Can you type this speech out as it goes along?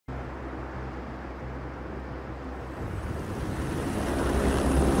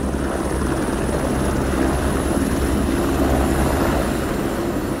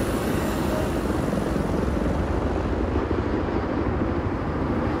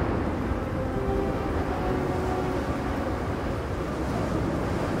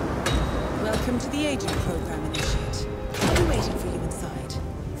Welcome to the Agent Program, Initiate. I'll be waiting for you inside.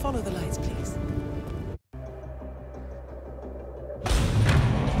 Follow the lights, please.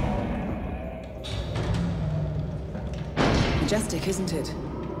 Majestic, isn't it?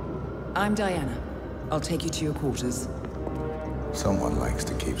 I'm Diana. I'll take you to your quarters. Someone likes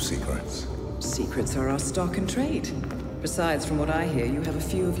to keep secrets. Secrets are our stock and trade. Besides, from what I hear, you have a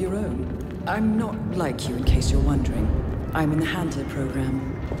few of your own. I'm not like you, in case you're wondering. I'm in the Handler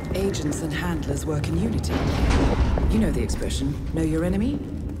program. Agents and handlers work in unity. You know the expression, know your enemy?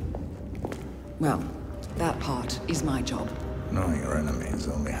 Well, that part is my job. Knowing your enemy is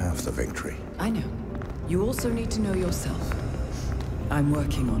only half the victory. I know. You also need to know yourself. I'm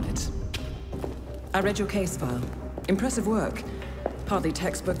working on it. I read your case file. Impressive work. Hardly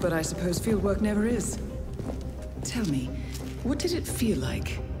textbook, but I suppose field work never is. Tell me, what did it feel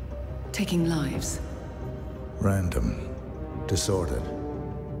like, taking lives? Random. Disordered.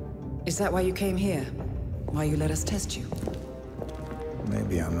 Is that why you came here? Why you let us test you?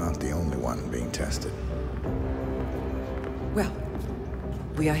 Maybe I'm not the only one being tested. Well,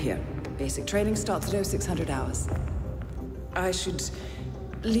 we are here. Basic training starts at 0600 hours. I should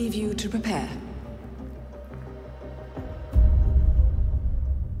leave you to prepare.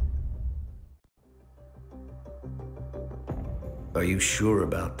 Are you sure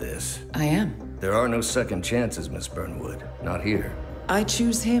about this? I am. There are no second chances, Miss Burnwood. Not here. I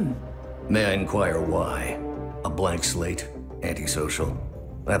choose him. May I inquire why? A blank slate? Antisocial?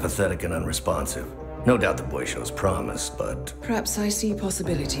 Apathetic and unresponsive? No doubt the boy shows promise, but... Perhaps I see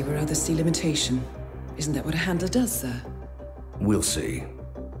possibility where others see limitation. Isn't that what a handler does, sir? We'll see.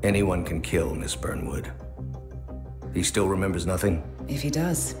 Anyone can kill Miss Burnwood. He still remembers nothing? If he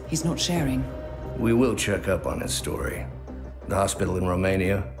does, he's not sharing. We will check up on his story. The hospital in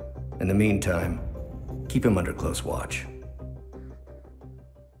Romania. In the meantime, keep him under close watch.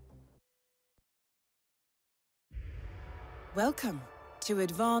 Welcome to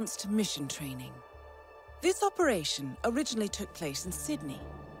Advanced Mission Training. This operation originally took place in Sydney.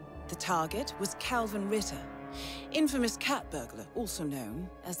 The target was Calvin Ritter, infamous cat burglar, also known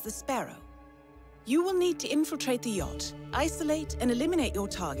as the Sparrow. You will need to infiltrate the yacht, isolate and eliminate your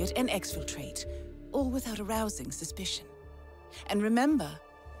target, and exfiltrate, all without arousing suspicion. And remember,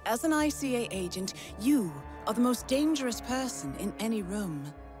 as an ICA agent, you are the most dangerous person in any room.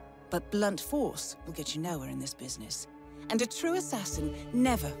 But blunt force will get you nowhere in this business. And a true assassin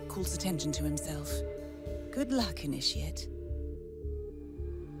never calls attention to himself. Good luck, Initiate.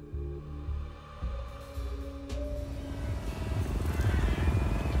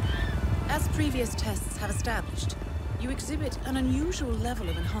 As previous tests have established, you exhibit an unusual level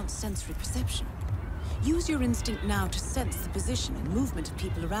of enhanced sensory perception. Use your instinct now to sense the position and movement of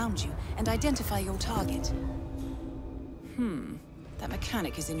people around you and identify your target. That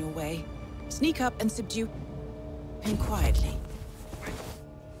mechanic is in your way. Sneak up and subdue him quietly.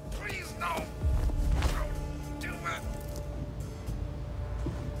 Please, no! Don't do it!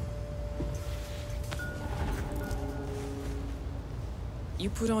 You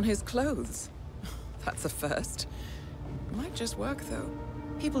put on his clothes. That's a first. Might just work, though.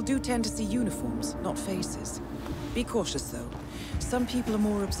 People do tend to see uniforms, not faces. Be cautious, though. Some people are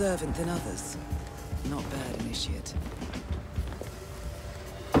more observant than others. Not bad, Initiate.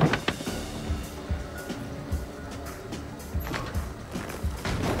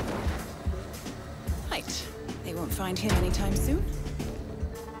 Right. They won't find him anytime soon.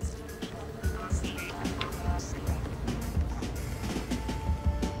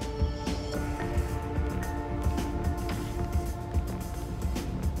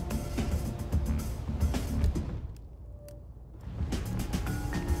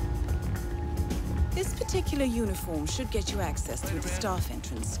 This particular uniform should get you access through the staff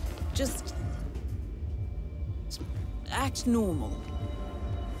entrance. Just act normal.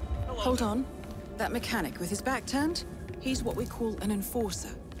 Hold on. That mechanic with his back turned? He's what we call an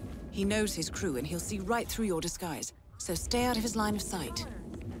enforcer. He knows his crew and he'll see right through your disguise. So stay out of his line of sight.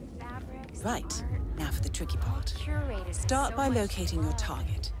 Right. Now for the tricky part. Start by locating your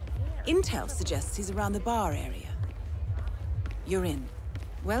target. Intel suggests he's around the bar area. You're in.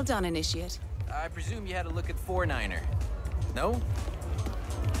 Well done, Initiate. I presume you had a look at 4-9er. No?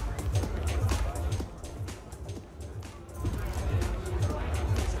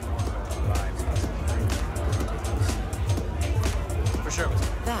 For sure.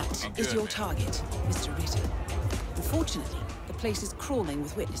 That is your target, Mr. Ritter. Unfortunately, the place is crawling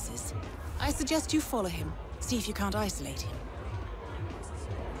with witnesses. I suggest you follow him. See if you can't isolate him.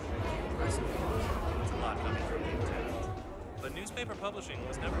 But newspaper publishing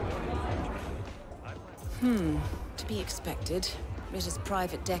was never To be expected. Ritter's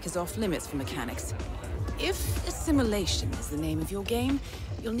private deck is off limits for mechanics. If assimilation is the name of your game,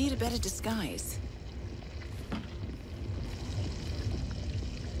 you'll need a better disguise.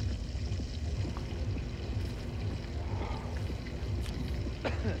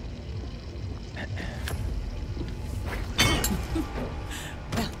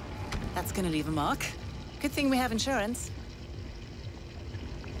 Well, that's gonna leave a mark. Good thing we have insurance.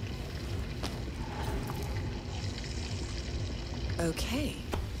 Okay.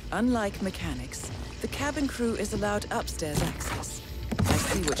 Unlike mechanics, the cabin crew is allowed upstairs access. I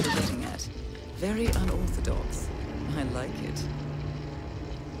see what you're getting at. Very unorthodox. I like it.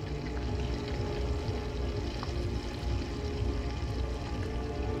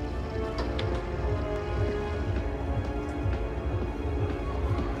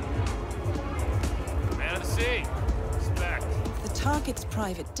 Man of the sea. Respect. The target's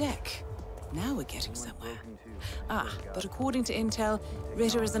private deck. Now we're getting somewhere. Ah, but according to intel,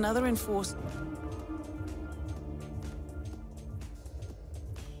 Ritter is another enforcer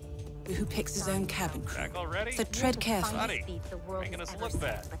who picks his own cabin crew. Back already? So tread carefully. Buddy, making us look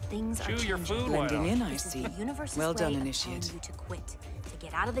bad. But things are Chew your changing. food Blending well. in, I This is see. the universe's Well done, way of Initiate. telling you to quit, to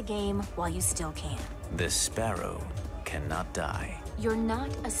get out of the game while you still can. The sparrow cannot die. You're not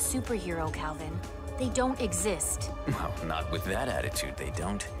a superhero, Calvin. They don't exist. Well, not with that attitude, they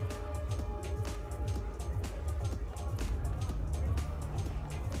don't.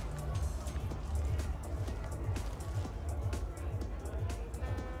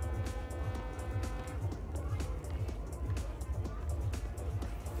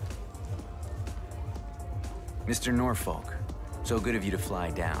 Mr. Norfolk, so good of you to fly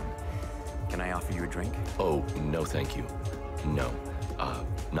down. Can I offer you a drink? Oh, no thank you. No.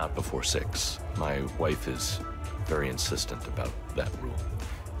 Not before 6. My wife is very insistent about that rule.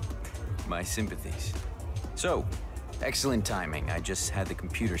 My sympathies. So, excellent timing. I just had the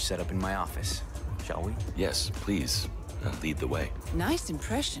computer set up in my office. Shall we? Yes, please, lead the way. Nice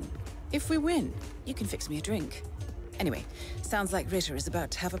impression. If we win, you can fix me a drink. Anyway, sounds like Ritter is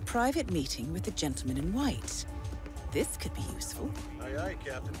about to have a private meeting with the gentleman in white. This could be useful. Aye, aye,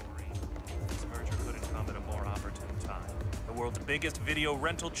 Captain. This merger couldn't come at a more opportune time. The world's biggest video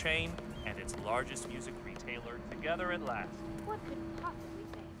rental chain and its largest music retailer together at last. What could possibly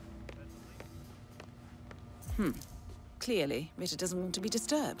fail? Clearly, Ritter doesn't want to be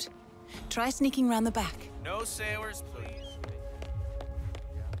disturbed. Try sneaking round the back. No sailors, please.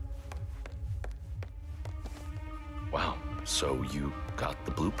 Wow, so you got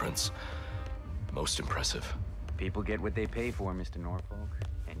the blueprints. Most impressive. People get what they pay for, Mr. Norfolk,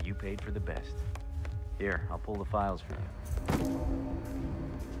 and you paid for the best. Here, I'll pull the files for you.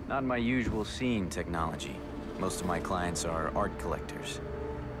 Not my usual scene technology. Most of my clients are art collectors.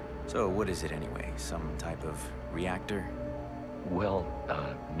 So what is it anyway? Some type of reactor? Well,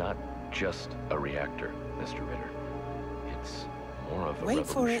 not just a reactor, Mr. Ritter. It's more of a Wait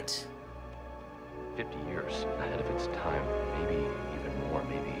revolution. for it. 50 years ahead of its time, maybe even more,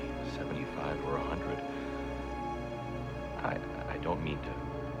 maybe 75 or 100. I don't mean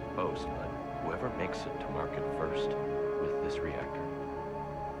to boast, but whoever makes it to market first with this reactor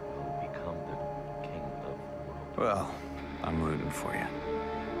will become the king of the world. Well, I'm rooting for you.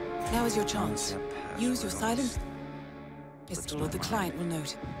 Now is your chance. Use your silent pistol or the client will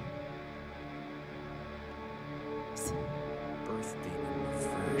note. Birthday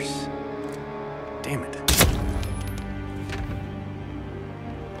in reverse. Damn it.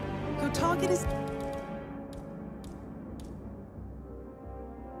 Your target is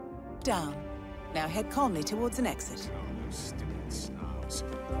down. Now head calmly towards an exit.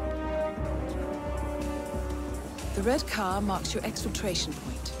 The red car marks your exfiltration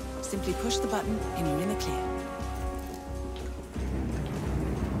point. Simply push the button and you're in the clear.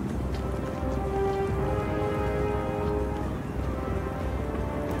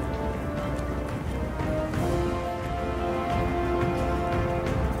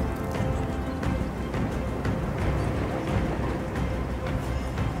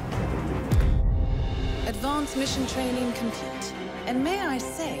 Advanced mission training complete. And may I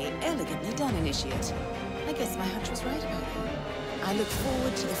say, elegantly done, Initiate. I guess my hunch was right about you. I look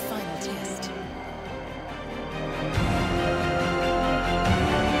forward to the final test.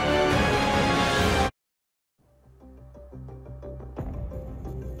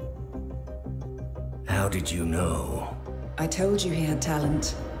 How did you know? I told you he had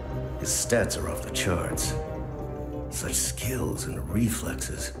talent. His stats are off the charts. Such skills and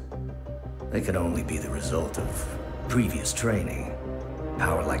reflexes. They could only be the result of previous training.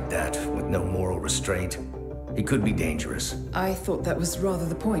 Power like that, with no moral restraint. He could be dangerous. I thought that was rather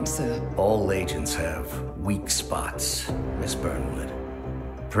the point, sir. All agents have weak spots, Miss Burnwood.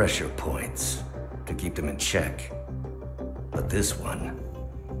 Pressure points to keep them in check. But this one...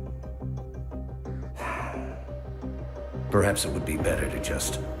 Perhaps it would be better to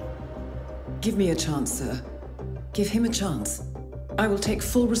just... Give me a chance, sir. Give him a chance. I will take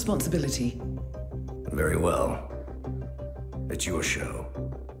full responsibility. Very well. It's your show.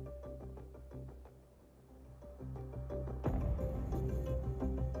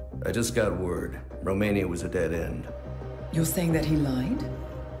 I just got word. Romania was a dead end. You're saying that he lied?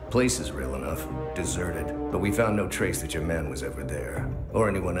 Place is real enough. Deserted. But we found no trace that your man was ever there. Or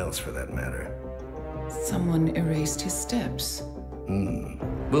anyone else for that matter. Someone erased his steps.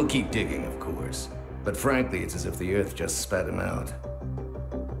 We'll keep digging, of course. But frankly, it's as if the Earth just spat him out.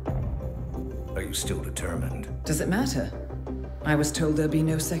 Are you still determined? Does it matter? I was told there'd be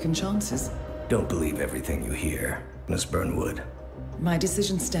no second chances. Don't believe everything you hear, Miss Burnwood. My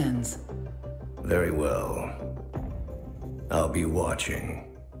decision stands. Very well. I'll be watching.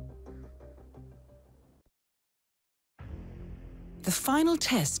 The final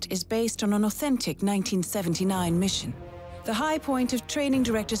test is based on an authentic 1979 mission. The high point of training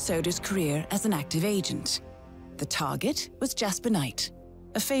director Soda's career as an active agent. The target was Jasper Knight,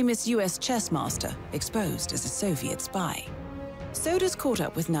 a famous US chess master exposed as a Soviet spy. Soda's caught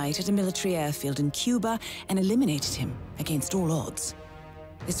up with Knight at a military airfield in Cuba and eliminated him against all odds.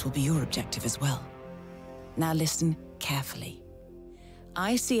 This will be your objective as well. Now listen carefully.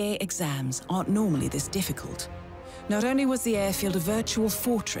 ICA exams aren't normally this difficult. Not only was the airfield a virtual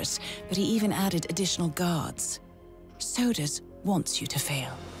fortress, but he even added additional guards. Sodas wants you to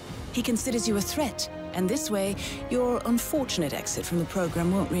fail. He considers you a threat, and this way, your unfortunate exit from the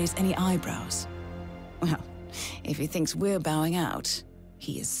program won't raise any eyebrows. Well, if he thinks we're bowing out,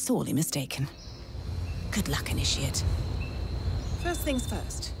 he is sorely mistaken. Good luck, Initiate. First things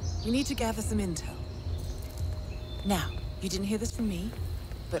first, we need to gather some intel. Now, you didn't hear this from me,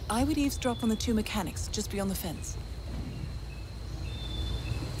 but I would eavesdrop on the two mechanics just beyond the fence.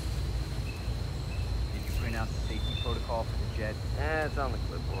 Did you print out the safety protocol for the jet? It's on the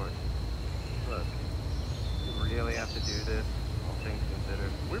clipboard. Look, we really have to do this, all things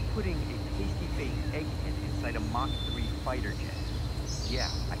considered. We're putting a tasty-baked egg kit inside a Mach 3 fighter jet. Yeah,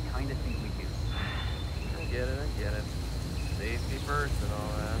 I kinda think we do. I get it. Safety first and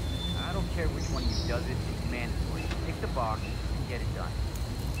all that. I don't care which one of you does it, it's mandatory. Pick the box and get it done.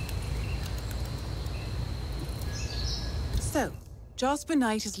 So, Jasper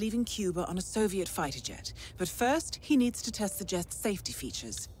Knight is leaving Cuba on a Soviet fighter jet, but first he needs to test the jet's safety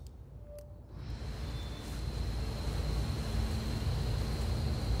features.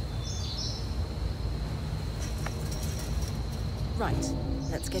 Right,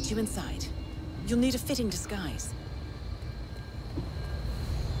 let's get you inside. You'll need a fitting disguise.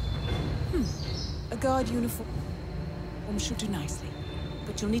 A guard uniform should do nicely,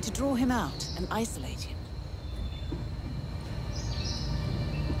 but you'll need to draw him out and isolate him.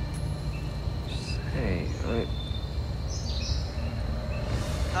 Hey,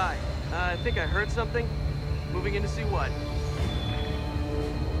 Hi, I think I heard something. Moving in to see what?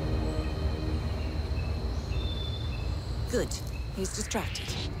 Good. He's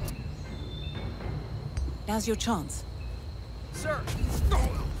distracted. Now's your chance. Sir!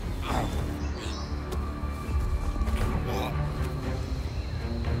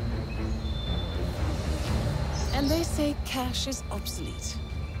 And they say cash is obsolete.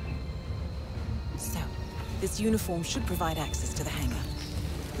 So, this uniform should provide access to the hangar.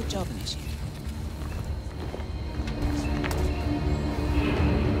 Good job, Initiate.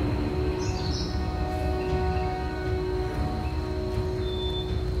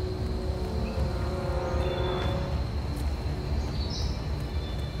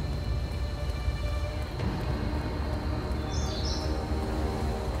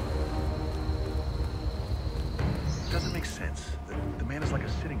 Doesn't make sense. The man is like a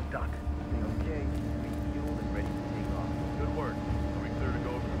sitting duck. Okay, refueled and ready to take off. Good work. Are we clear to go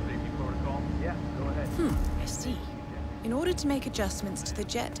over the safety protocol? Yeah, go ahead. I see. In order to make adjustments to the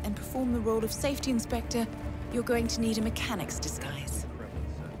jet and perform the role of safety inspector, you're going to need a mechanic's disguise.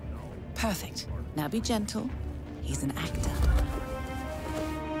 Perfect. Now be gentle. He's an actor.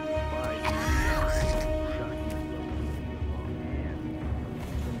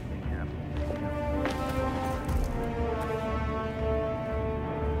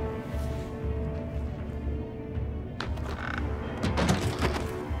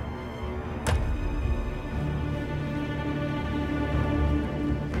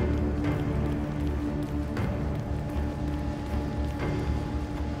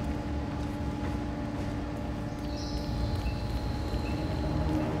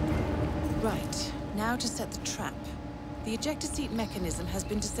 Right, now to set the trap. The ejector seat mechanism has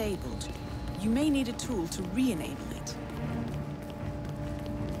been disabled. You may need a tool to re-enable it.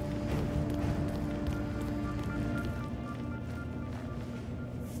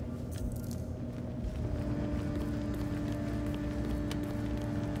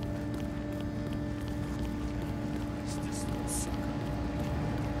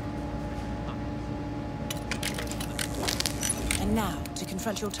 And now, to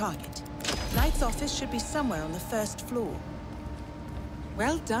confront your target. Knight's office should be somewhere on the first floor.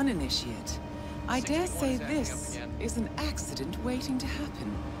 Well done, Initiate. I dare say this is an accident waiting to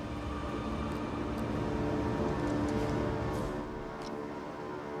happen.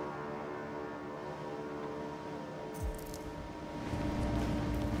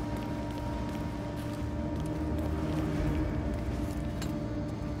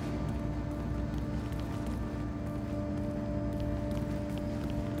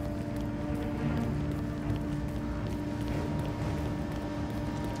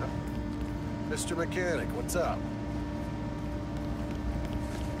 Mr. Mechanic, what's up?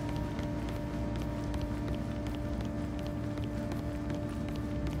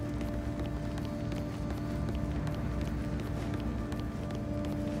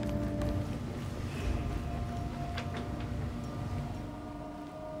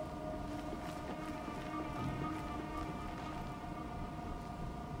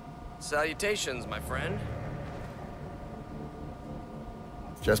 Salutations, my friend.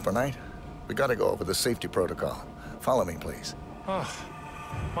 Jasper Knight, we gotta go over the safety protocol. Follow me, please.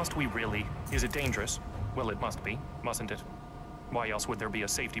 Must we really? Is it dangerous? Well, it must be, mustn't it? Why else would there be a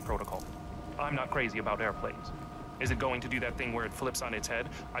safety protocol? I'm not crazy about airplanes. Is it going to do that thing where it flips on its head?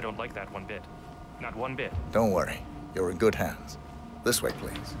 I don't like that one bit. Not one bit. Don't worry. You're in good hands. This way,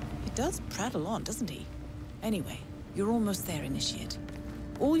 please. He does prattle on, doesn't he? Anyway, you're almost there, Initiate.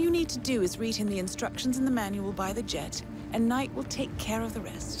 All you need to do is read him the instructions in the manual by the jet, and Knight will take care of the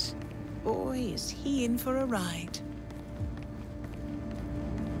rest. Boy, is he in for a ride.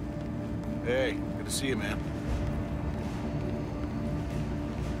 Hey, good to see you, man.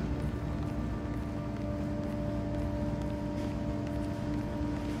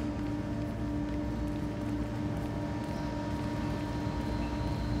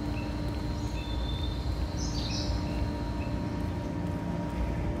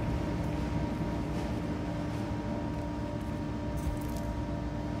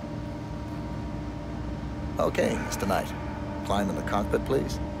 Okay, Mr. Knight. Climb in the cockpit,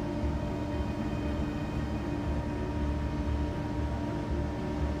 please.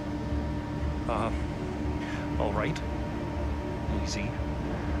 All right. Easy.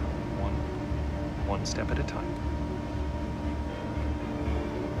 One step at a time.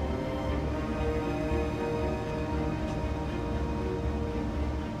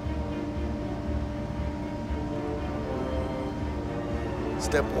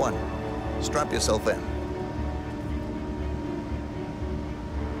 Step 1. Strap yourself in.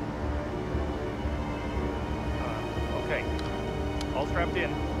 Okay. All strapped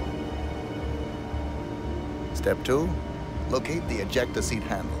in. Step 2. Locate the ejector seat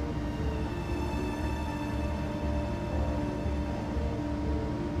handle.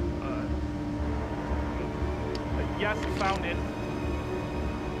 Yes, found it.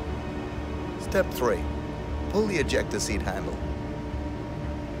 Step 3. Pull the ejector seat handle.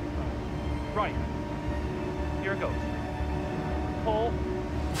 Right. Here it goes. Pull.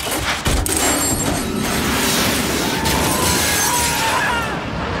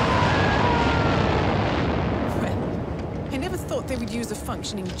 I never thought they would use a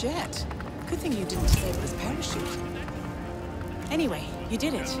functioning jet. Good thing you didn't disable his parachute. Anyway, you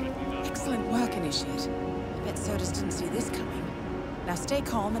did it. Excellent work, Initiate. I bet Sodas didn't see this coming. Now stay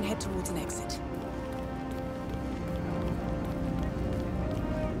calm and head towards an exit.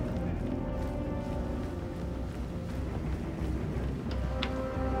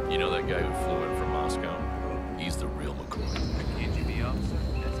 You know that guy who flew in from Moscow? He's the real McCoy. KGB officer?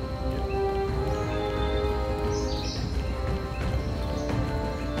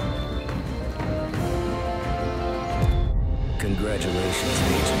 Congratulations,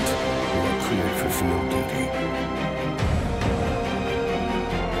 Agent. You are cleared for field duty.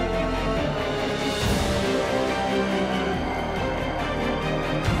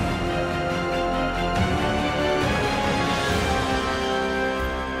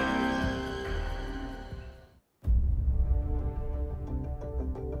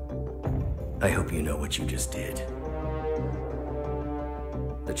 I hope you know what you just did.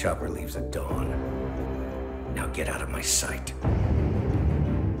 The chopper leaves at dawn. Now get out of my sight.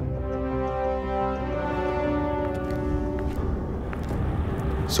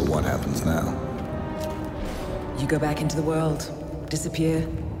 So what happens now? You go back into the world, disappear,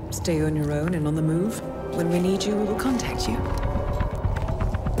 stay on your own and on the move. When we need you, we will contact you.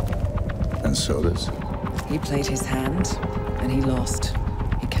 And so does. He played his hand, and he lost.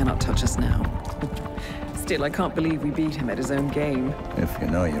 He cannot touch us now. Still, I can't believe we beat him at his own game. If you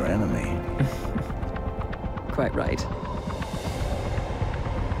know your enemy. Quite right.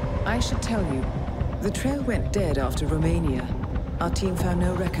 I should tell you, the trail went dead after Romania. Our team found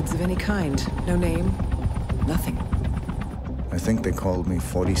no records of any kind. No name, nothing. I think they called me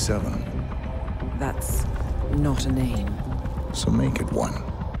 47. That's not a name. So make it one.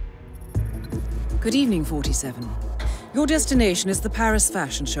 Good evening, 47. Your destination is the Paris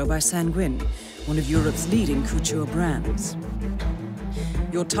Fashion Show by Sanguine, one of Europe's leading couture brands.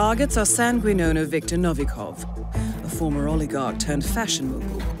 Your targets are Sanguine owner Viktor Novikov, a former oligarch turned fashion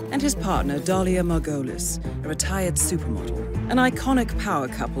mogul, and his partner Dalia Margolis, a retired supermodel, an iconic power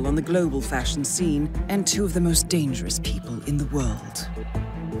couple on the global fashion scene, and two of the most dangerous people in the world.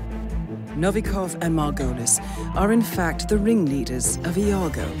 Novikov and Margolis are in fact the ringleaders of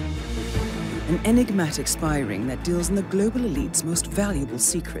Iago, an enigmatic spy ring that deals in the global elite's most valuable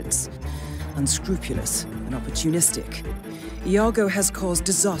secrets. Unscrupulous and opportunistic, Iago has caused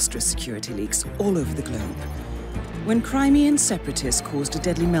disastrous security leaks all over the globe. When Crimean separatists caused a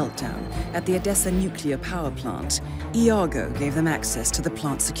deadly meltdown at the Odessa nuclear power plant, Iago gave them access to the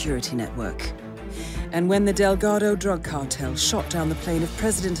plant's security network. And when the Delgado drug cartel shot down the plane of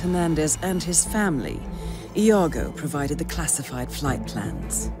President Hernandez and his family, Iago provided the classified flight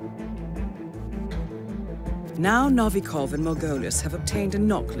plans. Now Novikov and Margolis have obtained a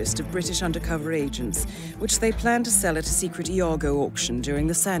knock list of British undercover agents, which they plan to sell at a secret Iago auction during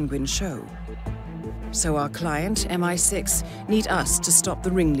the Sanguine show. So our client, MI6, need us to stop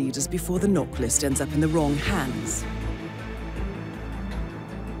the ringleaders before the knock list ends up in the wrong hands.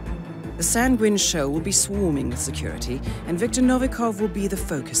 The Sanguine show will be swarming with security, and Viktor Novikov will be the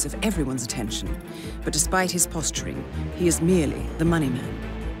focus of everyone's attention. But despite his posturing, he is merely the money man.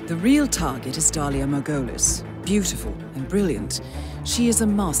 The real target is Dalia Margolis. Beautiful and brilliant, she is a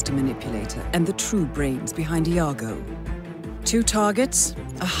master manipulator and the true brains behind Iago. Two targets,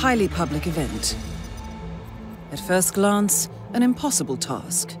 a highly public event. At first glance, an impossible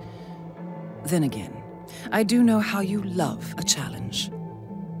task. Then again, I do know how you love a challenge.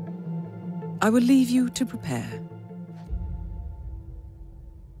 I will leave you to prepare.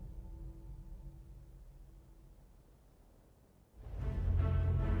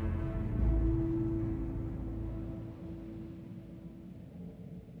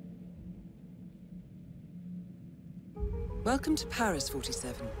 Welcome to Paris,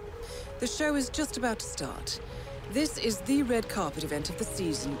 47. The show is just about to start. This is the red carpet event of the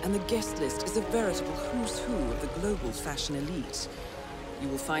season, and the guest list is a veritable who's who of the global fashion elite. You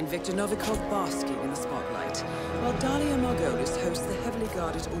will find Viktor Novikov basking in the spotlight, while Dalia Margolis hosts the heavily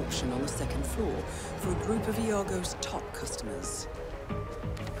guarded auction on the second floor for a group of Iago's top customers.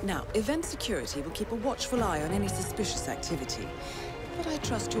 Now, event security will keep a watchful eye on any suspicious activity, but I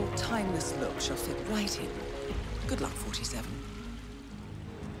trust your timeless look shall fit right in. Good luck, 47.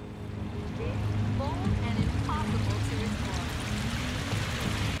 Bold and impossible to ignore.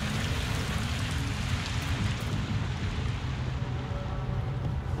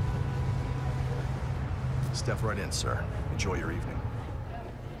 Step right in, sir. Enjoy your evening.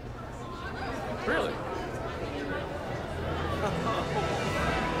 Really?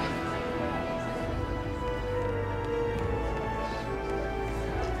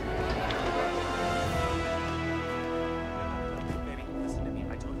 Baby, listen to me.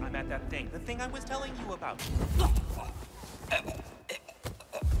 I'm at that thing. The thing I was telling you about.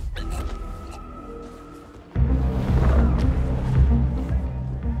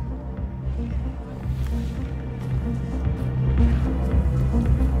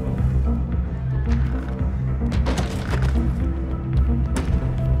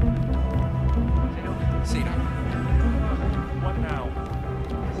 What now?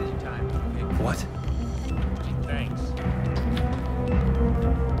 Decision time. What? Thanks.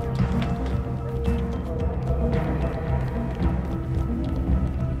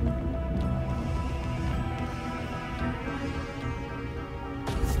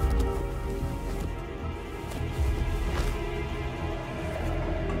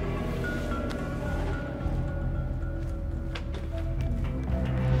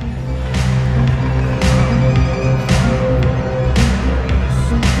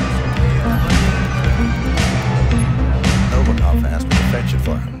 Novikov asked me to fetch it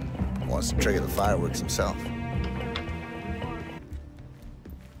for him. He wants to trigger the fireworks himself.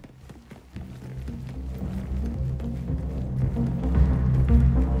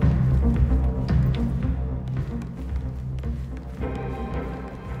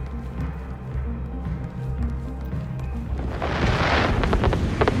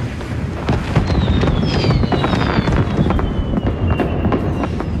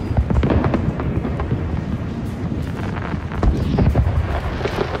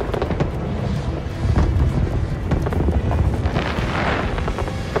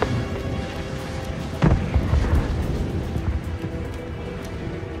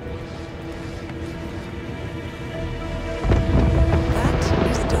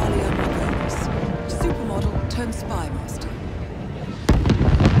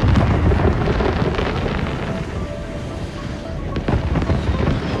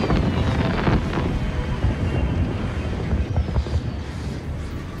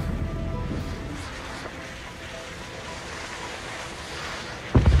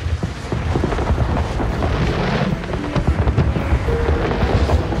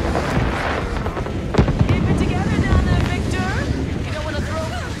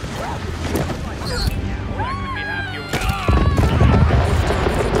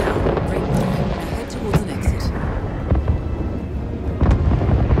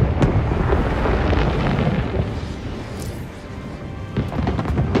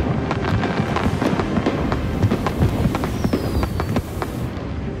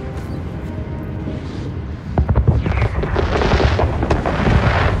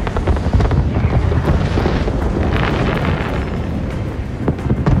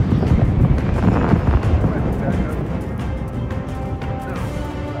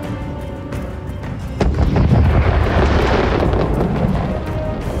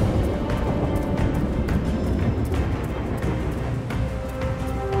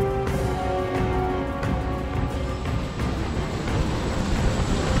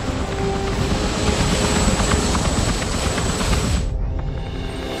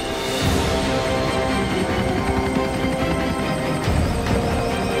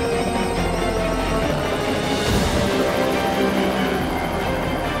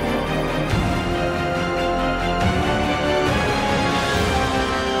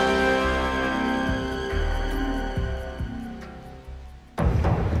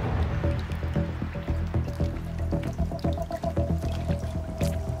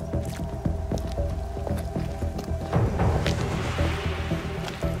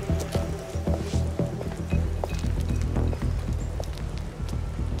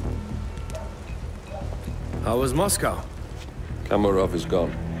 How was Moscow? Kamarov is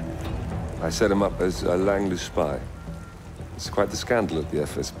gone. I set him up as a Langley spy. It's quite the scandal at the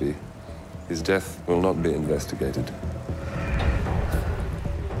FSB. His death will not be investigated.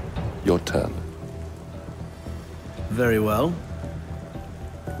 Your turn. Very well.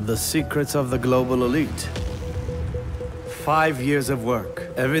 The secrets of the global elite. 5 years of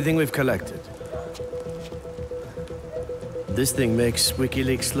work, everything we've collected. This thing makes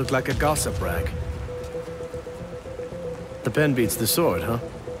WikiLeaks look like a gossip rag. The pen beats the sword, huh?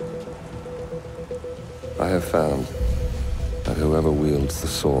 I have found that whoever wields the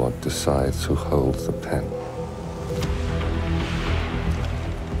sword decides who holds the pen.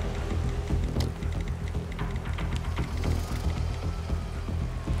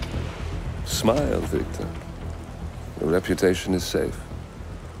 Smile, Victor. Your reputation is safe.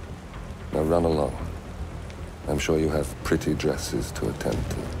 Now run along. I'm sure you have pretty dresses to attend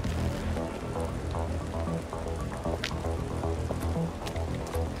to.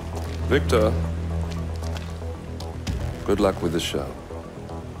 Victor, good luck with the show.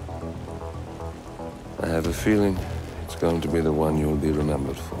 I have a feeling it's going to be the one you'll be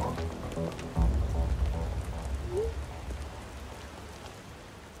remembered for.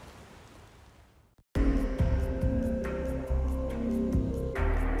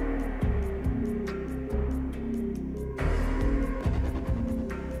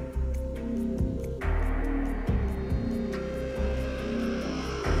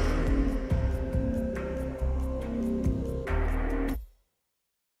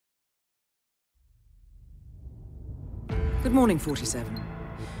 Good morning, 47.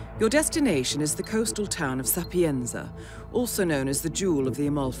 Your destination is the coastal town of Sapienza, also known as the Jewel of the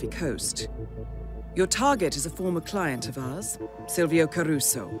Amalfi Coast. Your target is a former client of ours, Silvio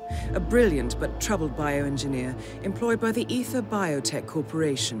Caruso, a brilliant but troubled bioengineer employed by the Ether Biotech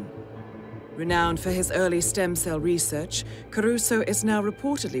Corporation. Renowned for his early stem cell research, Caruso is now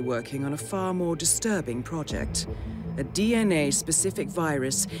reportedly working on a far more disturbing project, a DNA-specific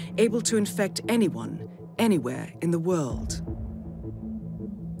virus able to infect anyone, anywhere in the world.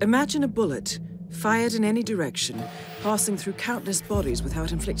 Imagine a bullet, fired in any direction, passing through countless bodies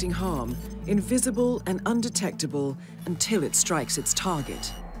without inflicting harm, invisible and undetectable until it strikes its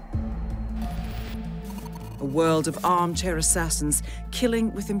target. A world of armchair assassins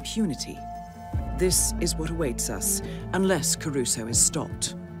killing with impunity. This is what awaits us, unless Caruso is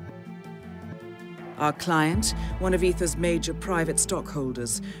stopped. Our client, one of Ether's major private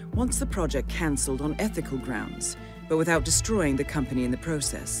stockholders, wants the project cancelled on ethical grounds, but without destroying the company in the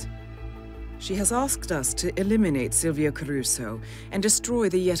process. She has asked us to eliminate Silvio Caruso and destroy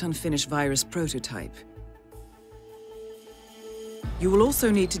the yet unfinished virus prototype. You will also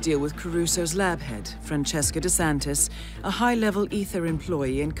need to deal with Caruso's lab head, Francesca DeSantis, a high-level Ether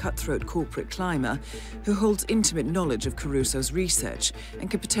employee and cutthroat corporate climber who holds intimate knowledge of Caruso's research and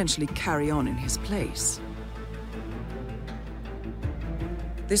could potentially carry on in his place.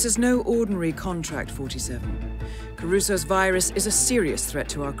 This is no ordinary contract, 47. Caruso's virus is a serious threat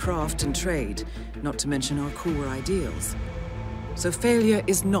to our craft and trade, not to mention our core ideals. So failure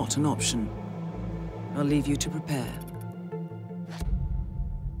is not an option. I'll leave you to prepare.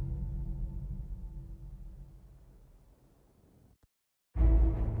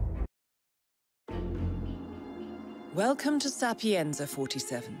 Welcome to Sapienza,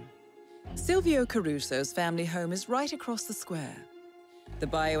 47. Silvio Caruso's family home is right across the square. The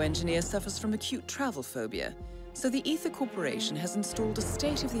bioengineer suffers from acute travel phobia, so the Ether Corporation has installed a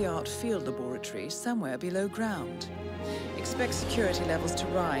state-of-the-art field laboratory somewhere below ground. Expect security levels to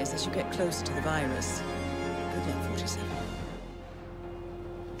rise as you get closer to the virus. Good luck, 47.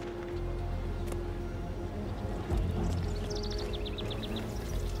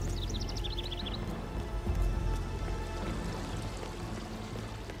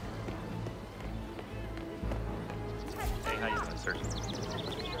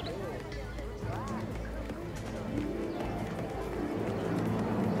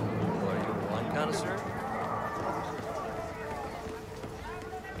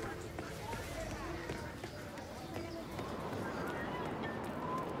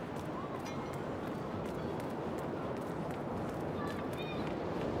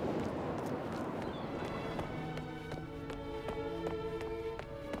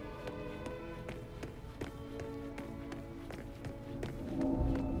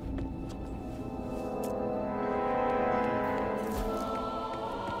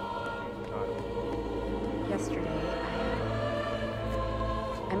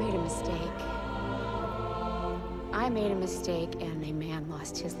 I made a mistake and a man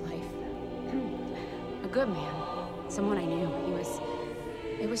lost his life. A good man. Someone I knew.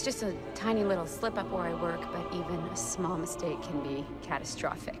 It was just a tiny little slip-up where I work, but even a small mistake can be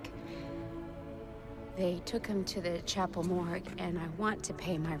catastrophic. They took him to the chapel morgue, and I want to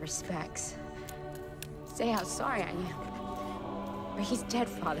pay my respects. Say how sorry I am. But he's dead,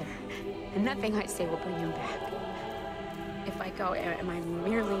 Father, and nothing I say will bring him back. If I go, am I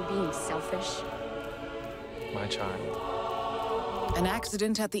merely being selfish? My child. An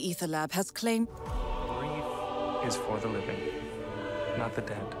accident at the Ether Lab has claimed... Grief is for the living, not the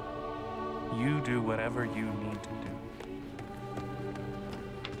dead. You do whatever you need to do.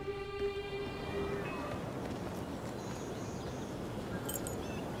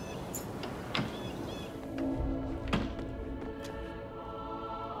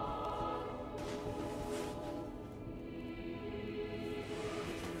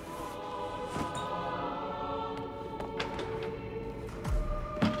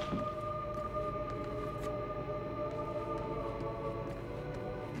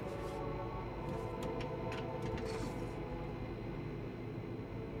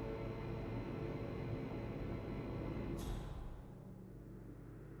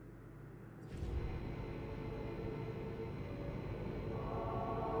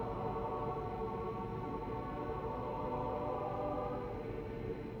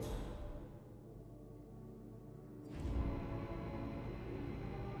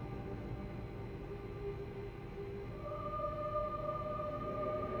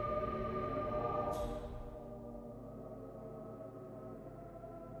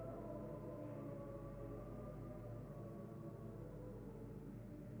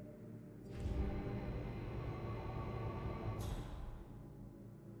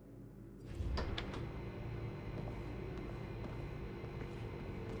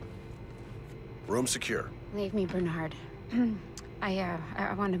 Room secure. Leave me, Bernard.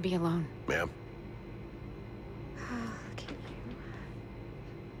 I want to be alone. Ma'am? Look at you.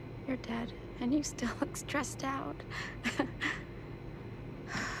 You're dead, and you still look stressed out.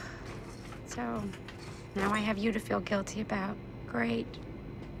 So, now I have you to feel guilty about. Great.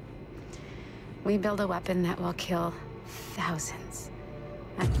 We build a weapon that will kill thousands.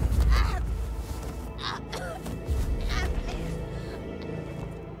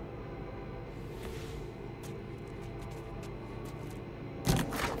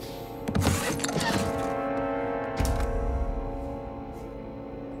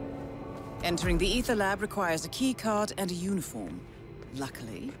 Entering the Ether Lab requires a key card and a uniform.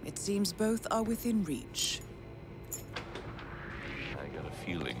 Luckily, it seems both are within reach. I got a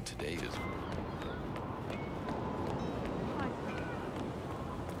feeling today is...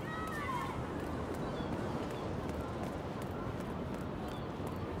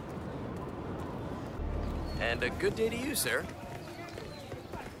 And a good day to you, sir.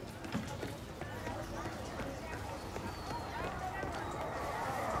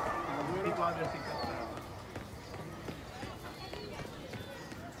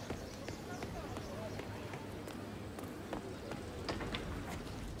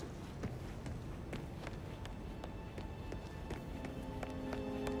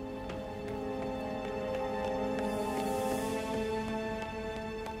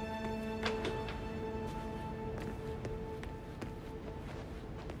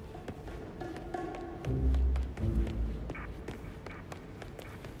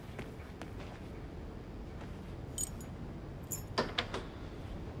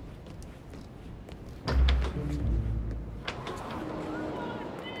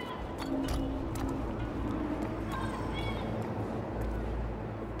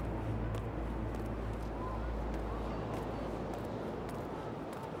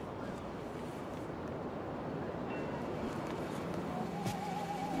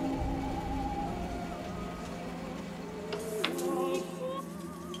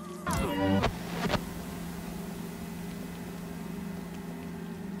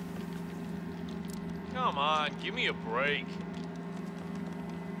 Come on, give me a break.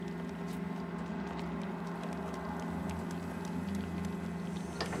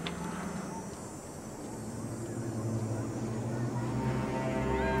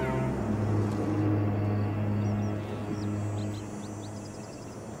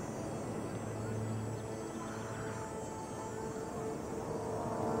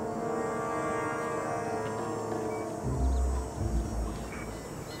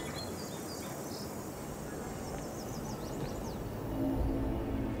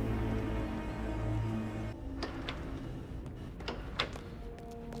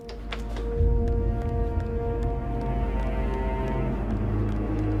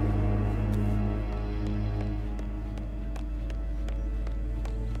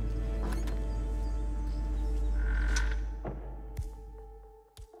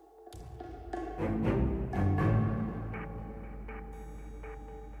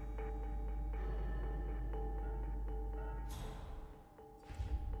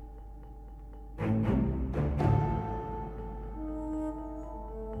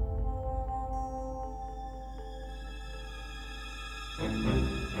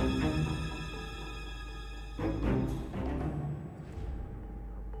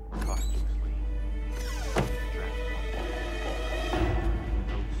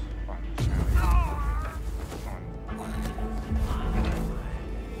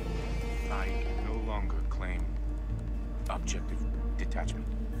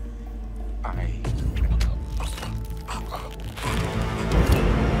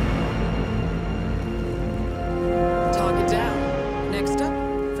 Target down. Next up,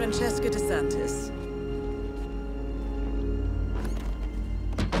 Francesca DeSantis.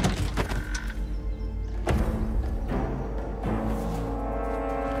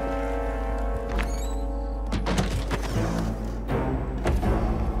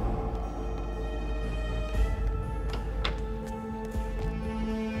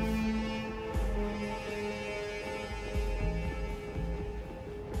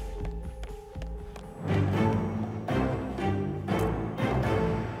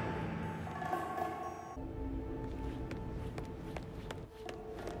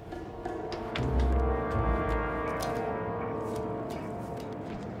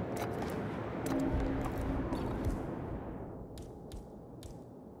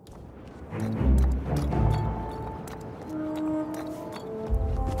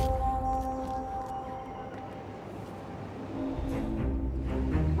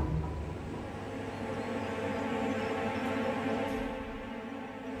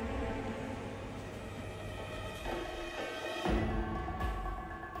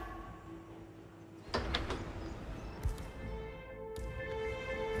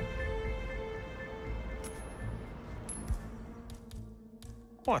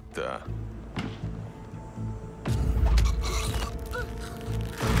 What the?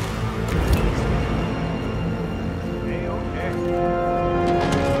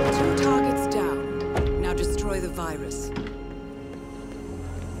 Two targets down. Now destroy the virus.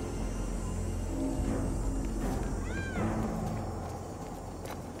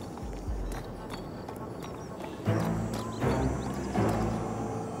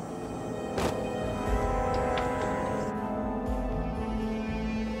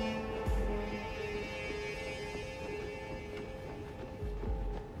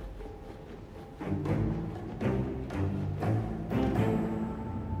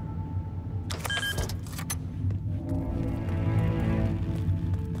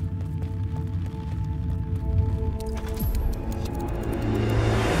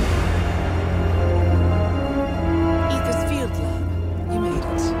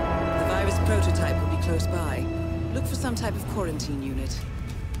 Some type of quarantine unit.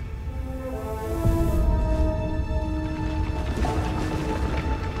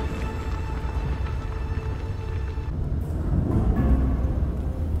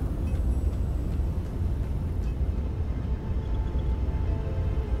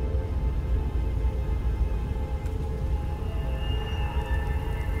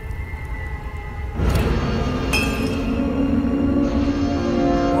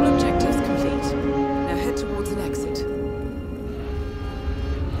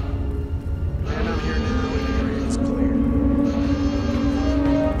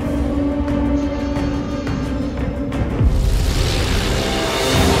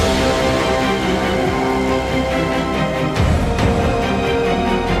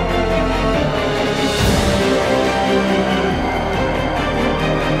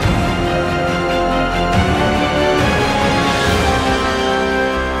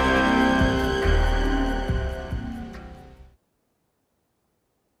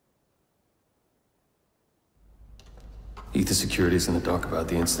 Ether Security's in the dark about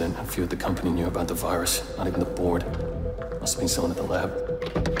the incident. A few at the company knew about the virus. Not even the board. Must have been someone at the lab.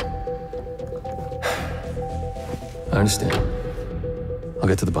 I understand. I'll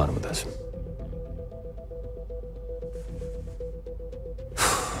get to the bottom of this.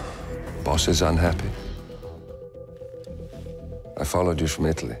 Boss is unhappy. I followed you from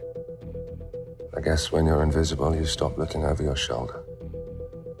Italy. I guess when you're invisible, you stop looking over your shoulder.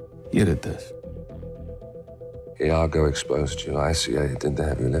 You did this. Iago exposed you. ICA did the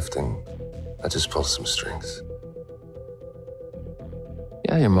heavy lifting. I just pulled some strings.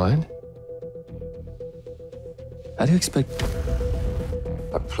 Yeah, your mind. How do you expect...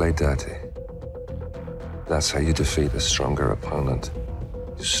 I play dirty. That's how you defeat a stronger opponent.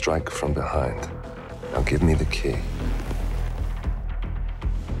 You strike from behind. Now give me the key.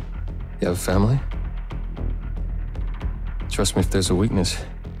 You have a family? Trust me, if there's a weakness,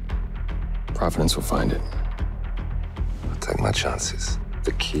 Providence will find it. I'll take my chances.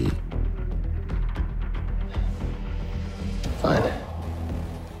 The key. Fine.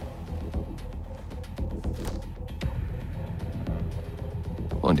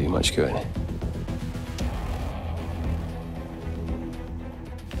 Won't do you much good.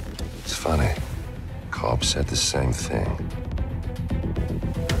 It's funny. Cobb said the same thing.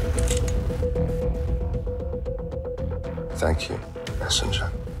 Thank you,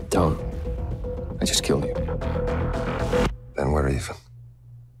 messenger. Don't. I just killed you. Then we're even.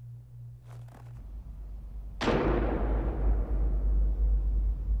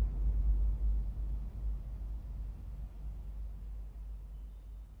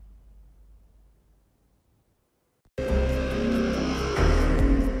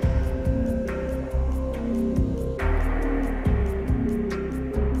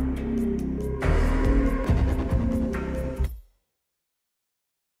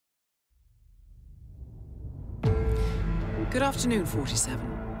 Good afternoon, 47.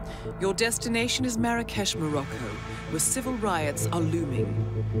 Your destination is Marrakesh, Morocco, where civil riots are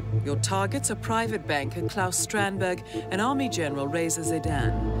looming. Your targets are private banker Klaus Strandberg and Army General Reza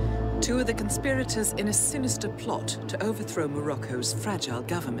Zaidan, two of the conspirators in a sinister plot to overthrow Morocco's fragile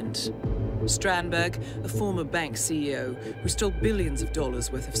government. Strandberg, a former bank CEO who stole billions of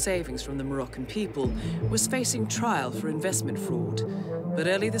dollars worth of savings from the Moroccan people, was facing trial for investment fraud. But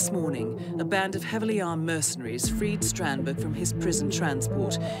early this morning, a band of heavily armed mercenaries freed Strandberg from his prison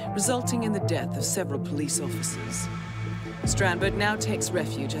transport, resulting in the death of several police officers. Strandberg now takes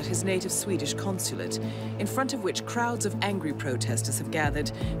refuge at his native Swedish consulate, in front of which crowds of angry protesters have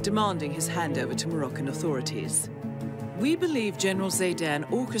gathered, demanding his handover to Moroccan authorities. We believe General Zaidan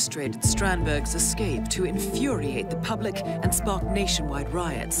orchestrated Strandberg's escape to infuriate the public and spark nationwide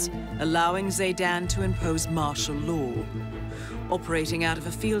riots, allowing Zaidan to impose martial law. Operating out of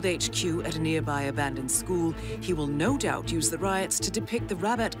a field HQ at a nearby abandoned school, he will no doubt use the riots to depict the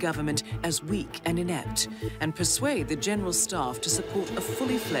Rabat government as weak and inept, and persuade the general staff to support a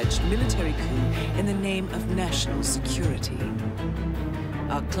fully fledged military coup in the name of national security.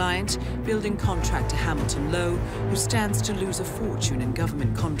 Our client, building contractor Hamilton Lowe, who stands to lose a fortune in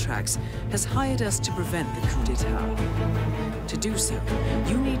government contracts, has hired us to prevent the coup d'etat. To do so,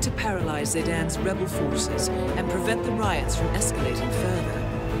 you need to paralyze Zaidan's rebel forces and prevent the riots from escalating further,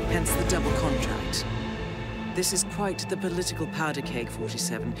 hence the double contract. This is quite the political powder keg,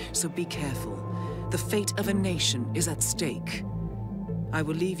 47, so be careful. The fate of a nation is at stake. I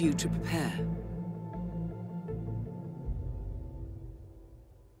will leave you to prepare.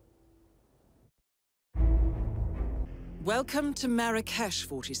 Welcome to Marrakesh,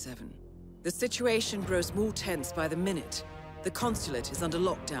 47. The situation grows more tense by the minute. The consulate is under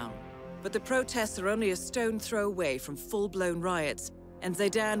lockdown, but the protests are only a stone's throw away from full-blown riots, and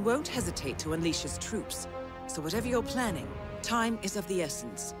Zaidan won't hesitate to unleash his troops. So whatever you're planning, time is of the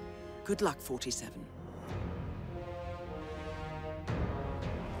essence. Good luck, 47.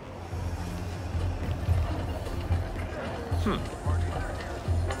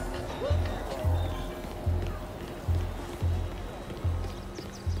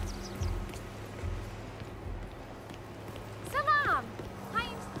 Salam!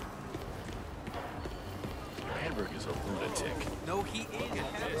 Strandberg is a lunatic. No, he is.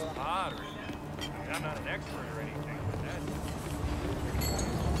 This pottery. I'm not an expert or anything, but that's...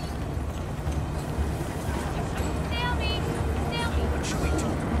 Snail me! Snail me! What should we do?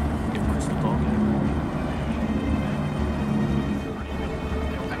 Give Crystal Ball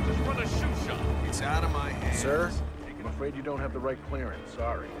I just run a shoe shop. It's out of my hands. Sir, I'm afraid you don't have the right clearance.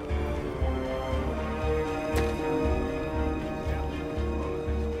 Sorry.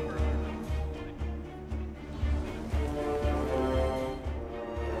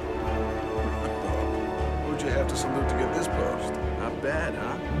 Who'd you have to salute to get this post? Not bad,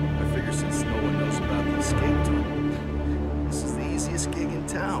 huh? I figure since no one knows about the escape tunnel, this is the easiest gig in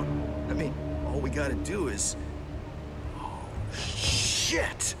town. I mean, all we gotta do is... Oh,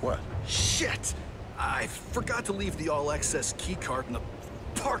 shit! What? Shit! I forgot to leave the all-access keycard in the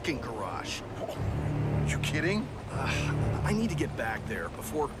parking garage. You kidding? I need to get back there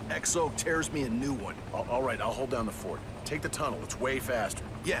before XO tears me a new one. All right, I'll hold down the fort. Take the tunnel, it's way faster.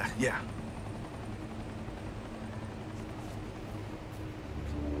 Yeah.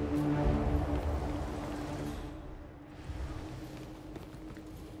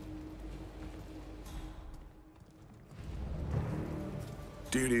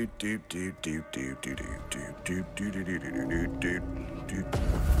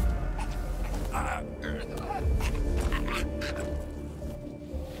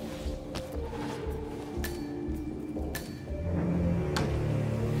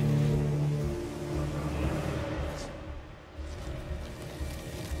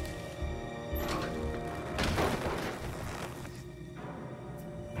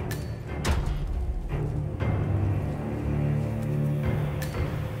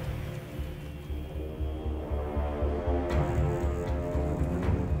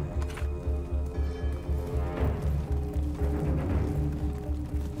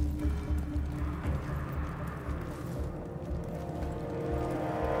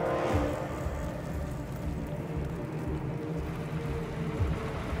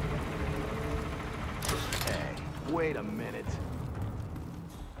 Wait a minute.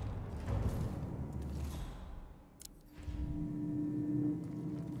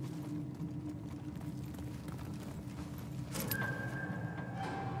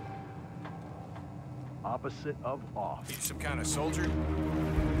 Opposite of off. You some kind of soldier?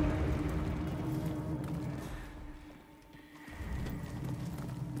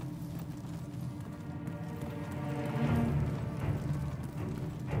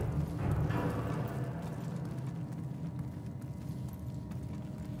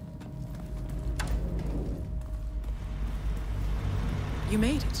 You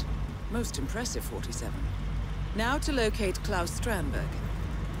made it. Most impressive, 47. Now to locate Klaus Strandberg.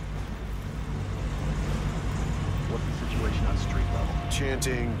 What's the situation on street level?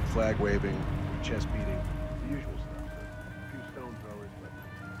 Chanting, flag waving, chest beating, the usual stuff. A few stone throwers, but...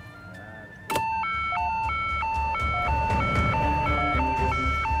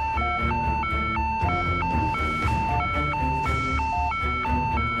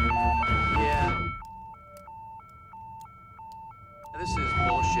 Yeah. This is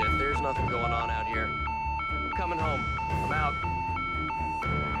bullshit. There's nothing going on out here. I'm coming home. I'm out.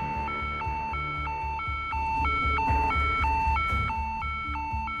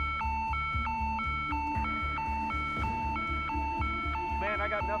 Man, I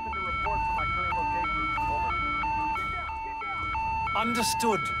got nothing to report from my current location. Over. Get down!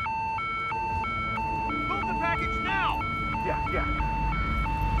 Understood. Move the package now! Yeah.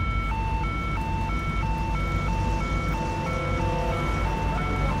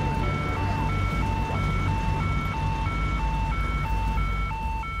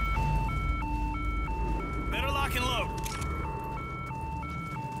 Better lock and load.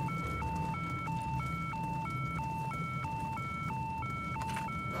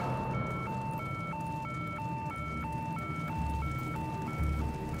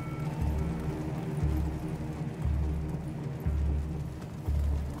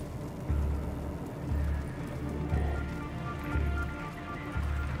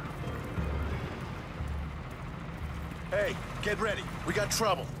 Hey, get ready. We got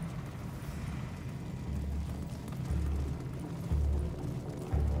trouble.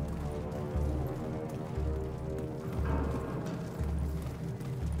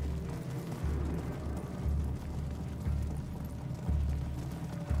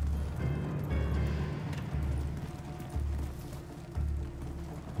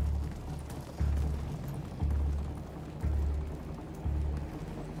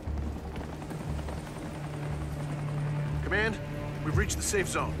 Command, we've reached the safe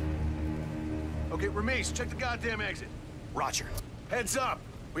zone. Okay, Ramis, check the goddamn exit. Roger. Heads up!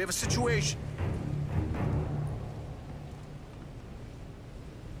 We have a situation.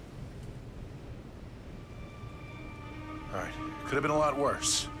 All right, could have been a lot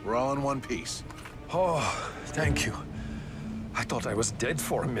worse. We're all in one piece. Oh, thank you. I thought I was dead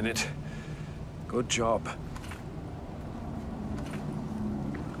for a minute. Good job.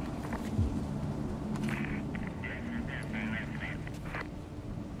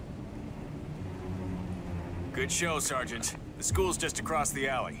 Good show, Sergeant. The school's just across the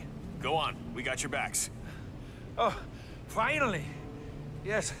alley. Go on, we got your backs. Oh, finally.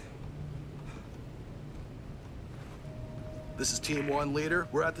 Yes. This is Team 1 leader.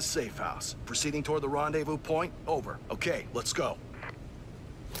 We're at the safe house. Proceeding toward the rendezvous point. Over. Okay, let's go.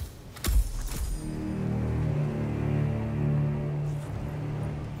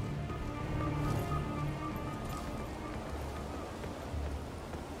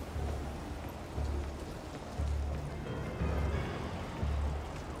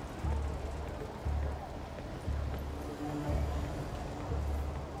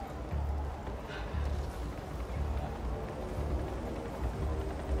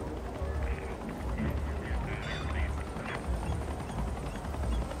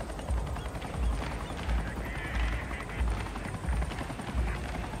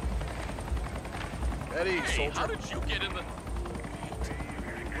 Eddie, Hey, soldier. how did you get in the...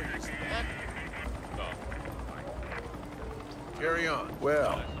 Carry on.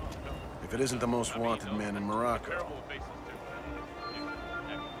 Well, if it isn't the most wanted man in Morocco.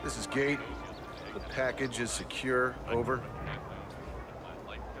 This is Gate. The package is secure. Over.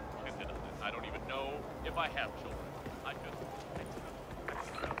 I don't even know if I have children. I could...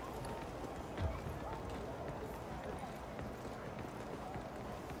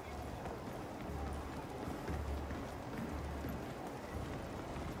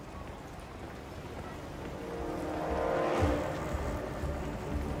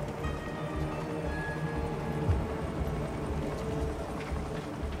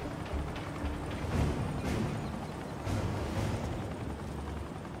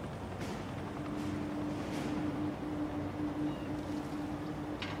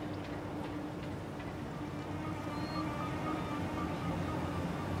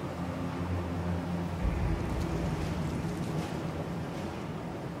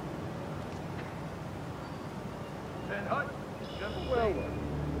 Well, it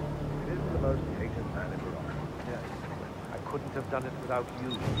is the most hated man in Morocco. Yes. I couldn't have done it without you.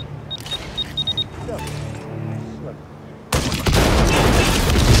 No. Slow.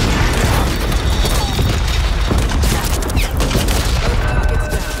 Targets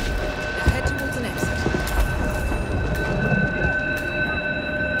down. Now head towards an exit.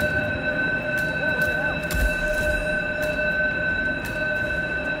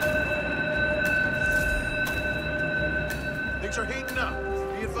 Things are heating up.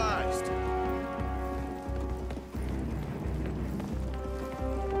 Be advised.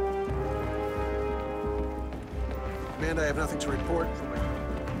 Command, I have nothing to report from my...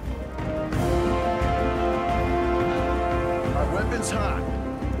 Our weapons hot.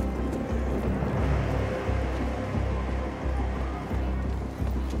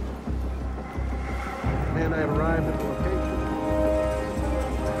 Command, I have arrived at the location.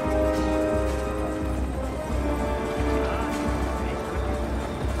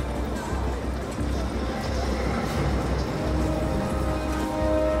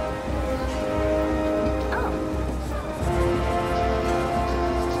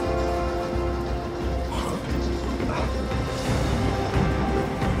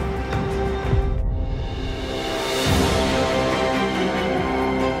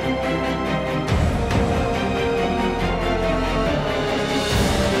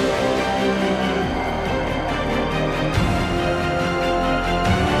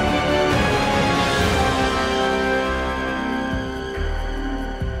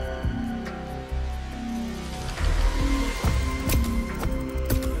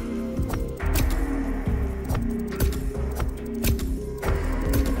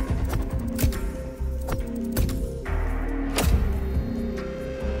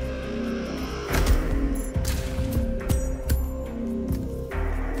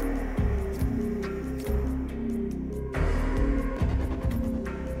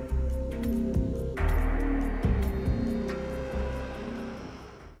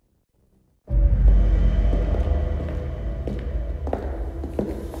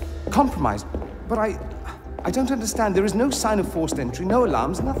 Compromised, but I don't understand. There is no sign of forced entry, no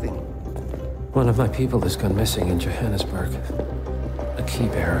alarms, nothing. One of my people has gone missing in Johannesburg. A key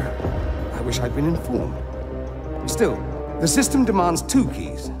bearer. I wish I'd been informed. Still, the system demands 2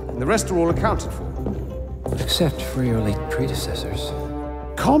 keys, and the rest are all accounted for. Except for your late predecessors.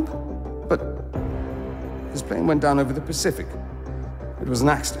 Comp? But his plane went down over the Pacific. It was an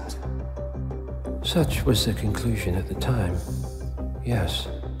accident. Such was the conclusion at the time. Yes.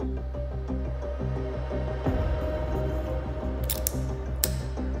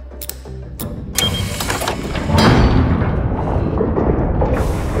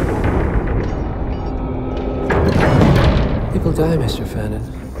 People die, Mr. Fannin.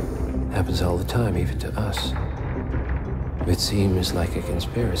 Happens all the time, even to us. It seems like a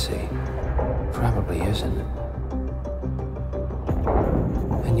conspiracy. Probably isn't.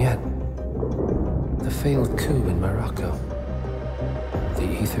 And yet, the failed coup in Morocco, the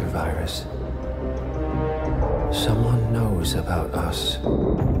ether virus. Someone knows about us.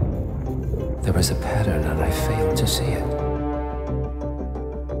 There was a pattern and I failed to see it.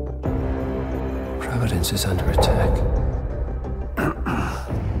 Providence is under attack.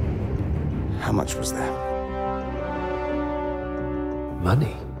 How much was there?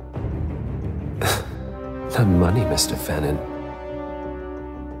 Money? Not money, Mr. Fannin.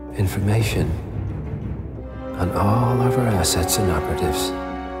 Information on all of our assets and operatives.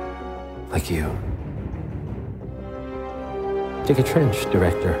 Like you. Dig a trench,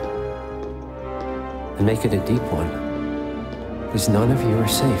 Director. And make it a deep one. Because none of you are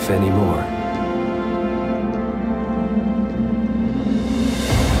safe anymore.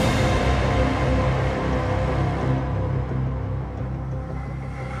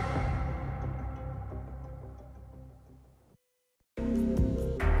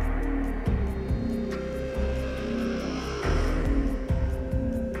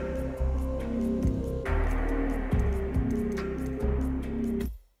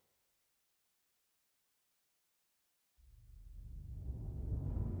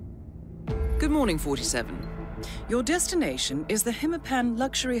 Good morning, 47. Your destination is the HITMAN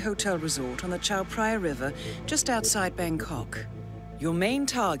luxury hotel resort on the Chao Phraya River, just outside Bangkok. Your main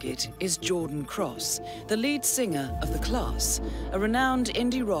target is Jordan Cross, the lead singer of The Class, a renowned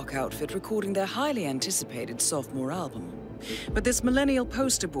indie rock outfit recording their highly anticipated sophomore album. But this millennial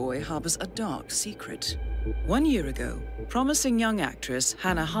poster boy harbors a dark secret. 1 year ago, promising young actress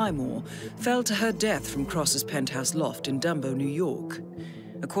Hannah Highmore fell to her death from Cross's penthouse loft in Dumbo, New York.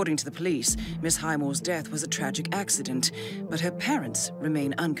 According to the police, Miss Highmore's death was a tragic accident, but her parents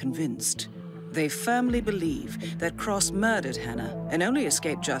remain unconvinced. They firmly believe that Cross murdered Hannah and only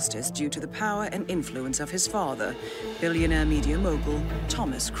escaped justice due to the power and influence of his father, billionaire media mogul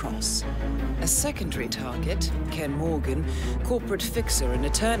Thomas Cross. A secondary target, Ken Morgan, corporate fixer and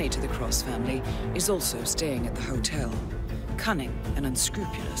attorney to the Cross family, is also staying at the hotel. Cunning and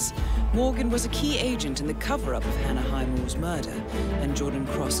unscrupulous, Morgan was a key agent in the cover-up of Hannah Highmore's murder and Jordan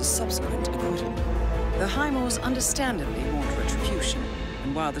Cross's subsequent acquittal. The Highmores understandably want retribution,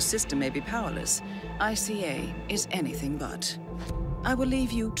 and while the system may be powerless, ICA is anything but. I will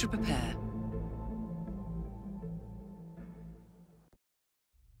leave you to prepare.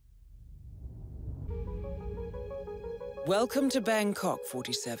 Welcome to Bangkok,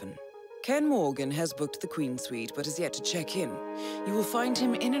 47. Ken Morgan has booked the Queen Suite, but is yet to check in. You will find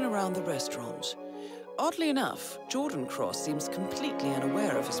him in and around the restaurant. Oddly enough, Jordan Cross seems completely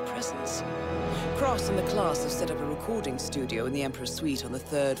unaware of his presence. Cross and the class have set up a recording studio in the Emperor's Suite on the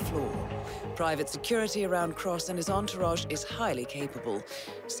 3rd floor. Private security around Cross and his entourage is highly capable.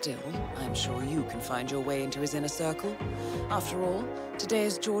 Still, I'm sure you can find your way into his inner circle. After all, today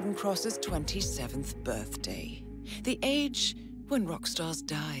is Jordan Cross's 27th birthday. The age when rock stars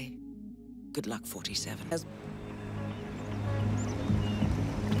die. Good luck, 47.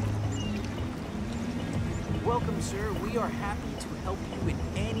 Welcome, sir. We are happy to help you in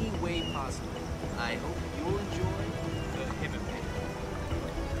any way possible. I hope you'll enjoy the HITMAN.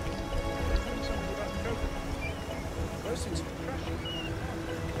 Those things are precious.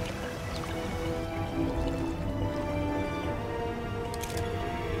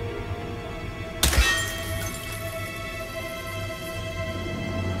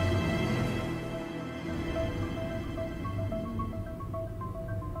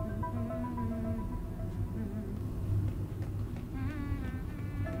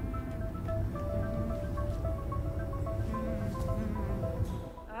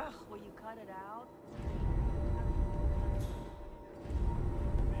 Will you cut it out?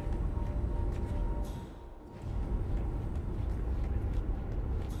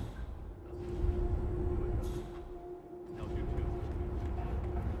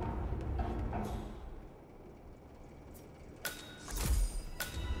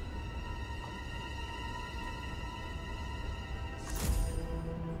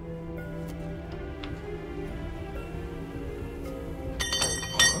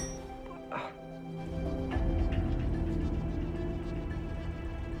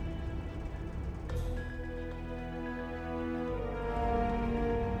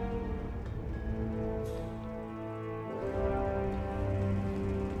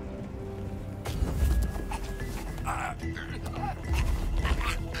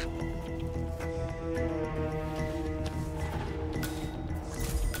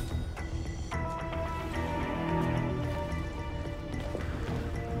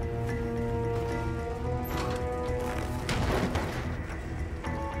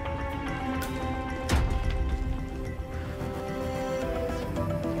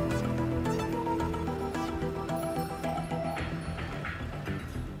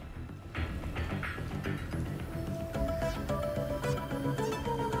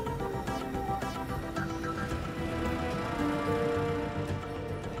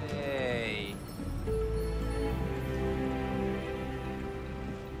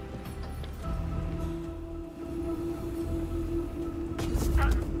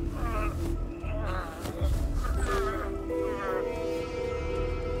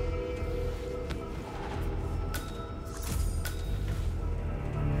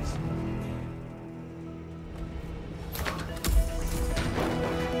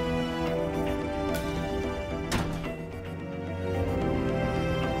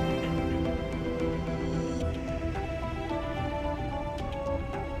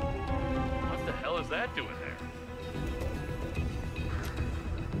 that doing there?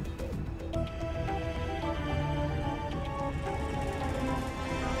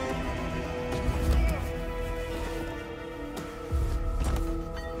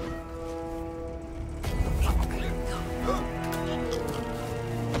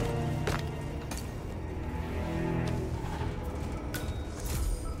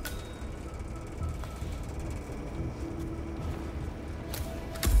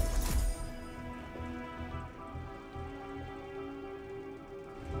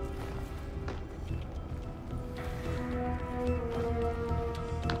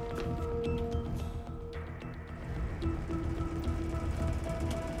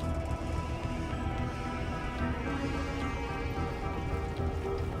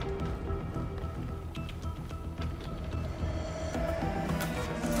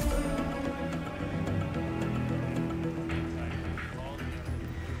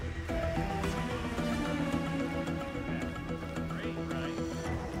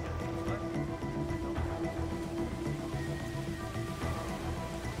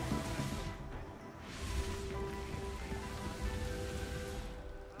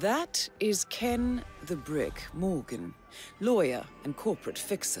 That is Ken the Brick Morgan, lawyer and corporate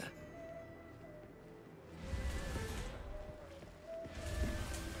fixer.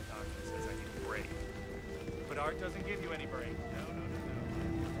 My doctor says I need a break. But art doesn't give you any break. No.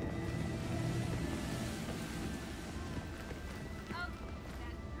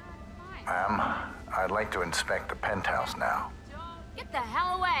 Ma'am, I'd like to inspect the penthouse now. Get the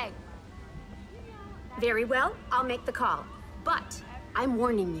hell away! Very well, I'll make the call. But I'm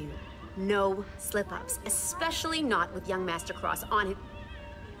warning you, no slip-ups, especially not with young Master Cross on it.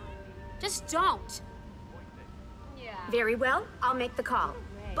 Just don't! Very well, I'll make the call.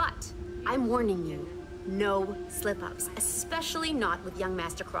 But I'm warning you, no slip-ups, especially not with young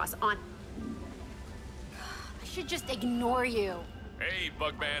Master Cross on... I should just ignore you. Hey,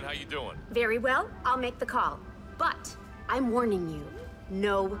 Bugman, how you doing? Very well, I'll make the call. But I'm warning you,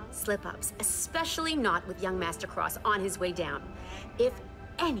 no slip-ups, especially not with young Master Cross on his way down. If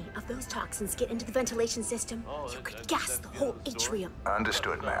any of those toxins get into the ventilation system, you could gas the whole atrium.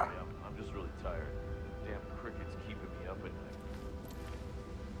 Understood, ma'am. I'm just really tired. Damn cricket's keeping me up at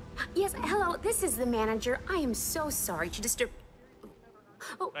night. Yes, hello, this is the manager. I am so sorry to disturb...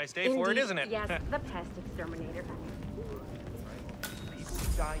 Oh, Nice day for it, isn't it? Yes, the pest exterminator. People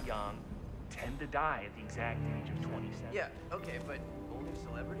who die young tend to die at the exact age of 27. Yeah, okay, but only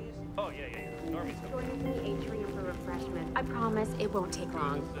celebrities? Oh, yeah. Normies. Join us in the atrium for refreshment. I promise it won't take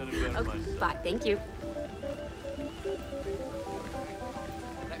long. Okay, bye. Thank you.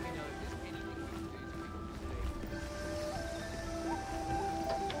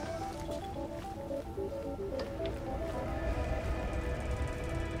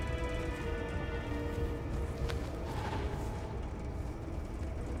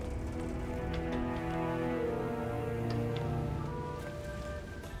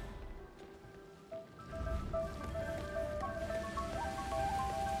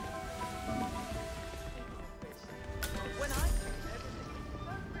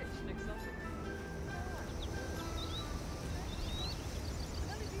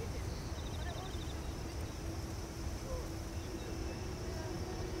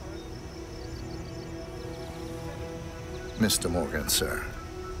 Mr. Morgan, sir.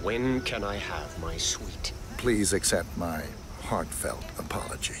 When can I have my suite? Please accept my heartfelt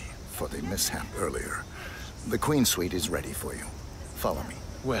apology for the mishap earlier. The Queen Suite is ready for you. Follow me.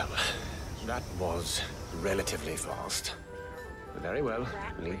 Well, that was relatively fast. Very well.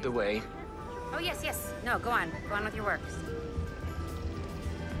 Lead the way. Oh, yes. No, go on. Go on with your work.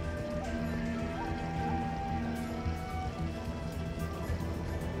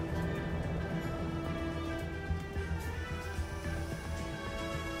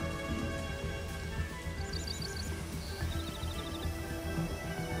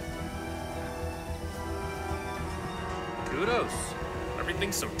 Kudos.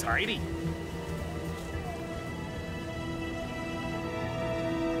 Everything's so tidy.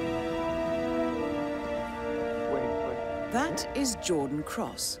 That is Jordan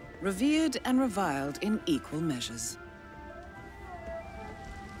Cross, revered and reviled in equal measures.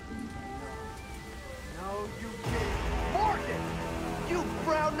 No, you didn't. Morgan! You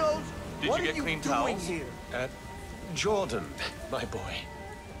brown nose! Did you get clean towels? Here? Jordan, my boy.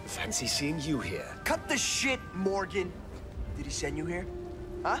 Fancy seeing you here. Cut the shit, Morgan. Did he send you here?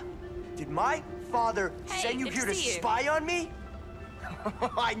 Huh? Did my father send you here to spy on me?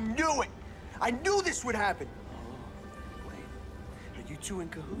 I knew it! I knew this would happen! Oh, wait. Are you two in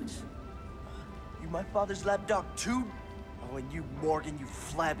cahoots? You my father's lapdog too? Oh, and you, Morgan, you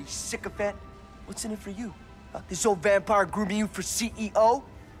flabby sycophant. What's in it for you? Huh? This old vampire grooming you for CEO?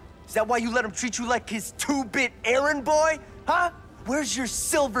 Is that why you let him treat you like his two-bit errand boy? Huh? Where's your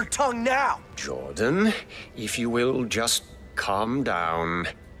silver tongue now? Jordan, if you will just calm down.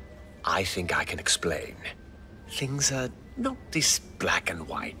 I think I can explain. Things are not this black and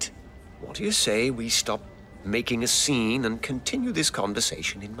white. What do you say we stop making a scene and continue this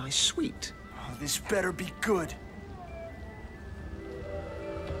conversation in my suite? Oh, this better be good.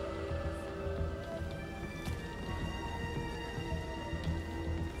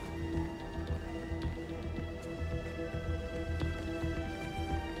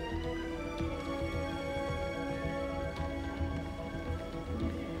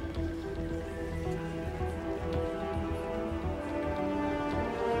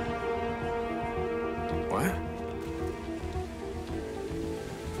 What?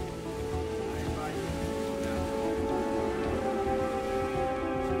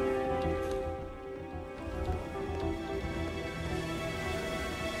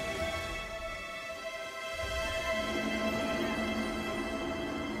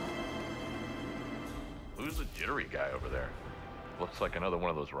 Who's the jittery guy over there? Looks like another one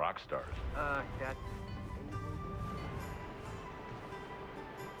of those rock stars. That...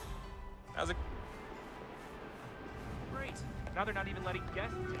 How's it? Great. Now they're not even letting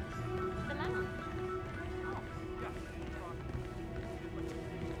guests in. The lounge.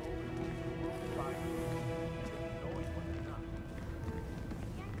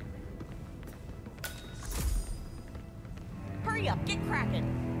 up. Get cracking.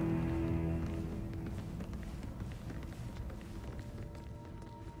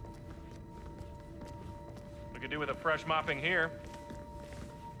 We could do with a fresh mopping here.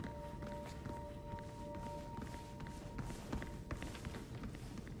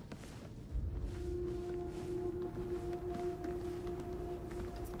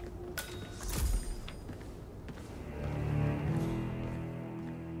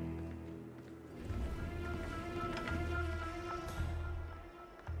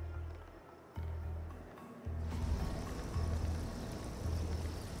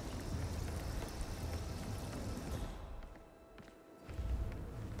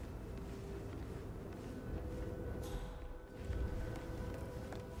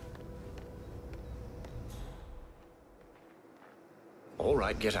 All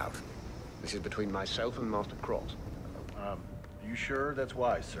right, get out. This is between myself and Master Cross. You sure that's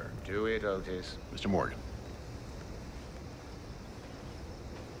wise, sir? Do it, Otis. Mr. Morgan.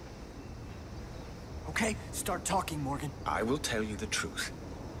 Okay, start talking, Morgan. I will tell you the truth.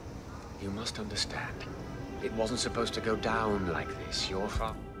 You must understand. It wasn't supposed to go down like this. Your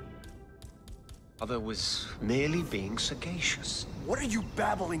father was merely being sagacious. What are you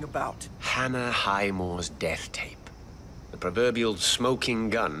babbling about? Hannah Highmore's death tape. The proverbial smoking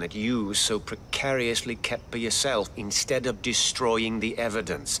gun that you so precariously kept for yourself instead of destroying the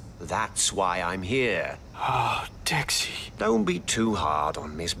evidence. That's why I'm here. Oh, Dixie. Don't be too hard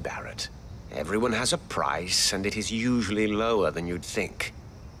on Miss Barrett. Everyone has a price, and it is usually lower than you'd think.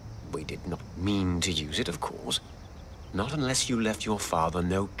 We did not mean to use it, of course. Not unless you left your father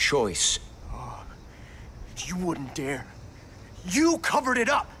no choice. Oh, you wouldn't dare. You covered it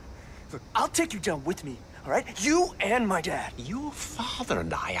up. Look, I'll take you down with me. All right? You and my dad. Your father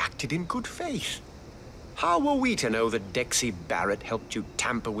and I acted in good faith. How were we to know that Dixie Barrett helped you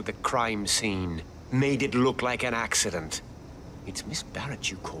tamper with the crime scene? Made it look like an accident? It's Miss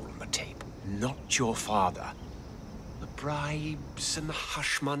Barrett you call on the tape, not your father. The bribes and the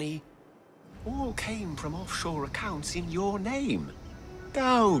hush money all came from offshore accounts in your name.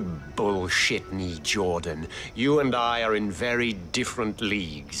 Don't bullshit me, Jordan. You and I are in very different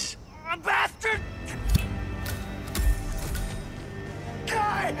leagues. Bastard!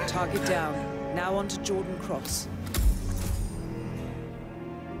 Target down. Now on to Jordan Cross.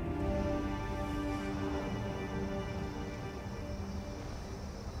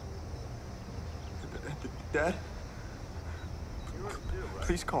 Dad?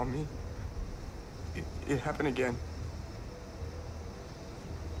 Please call me. It happened again.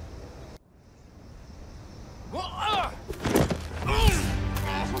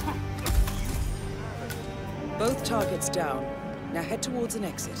 Both targets down. Now head towards an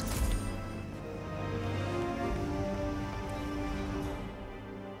exit.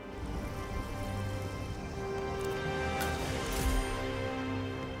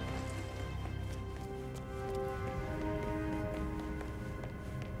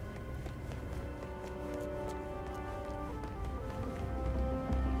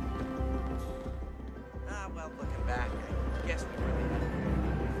 Well, looking back, I guess we really had it.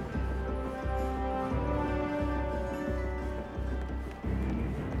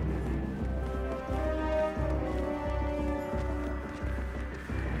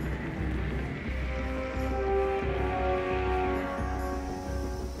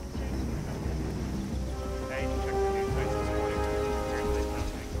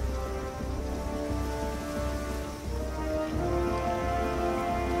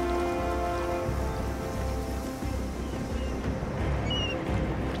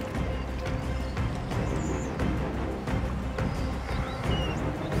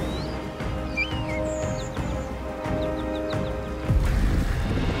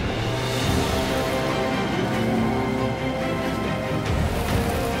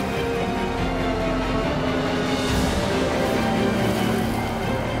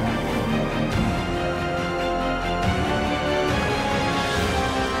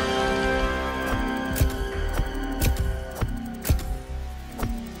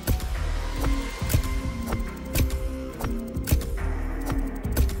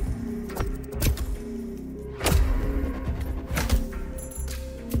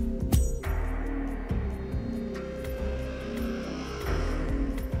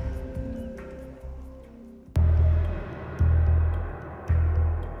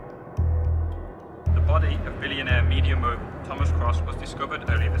 body of billionaire media mogul Thomas Cross was discovered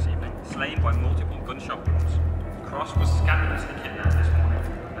earlier this evening, slain by multiple gunshot wounds. Cross was scandalously kidnapped this morning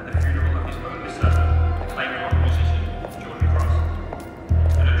at the funeral of his only son, acclaimed rock musician Jordan Cross.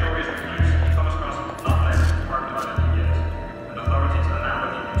 The notorious recluse Thomas Cross has not left the Department of Island in years, and authorities are now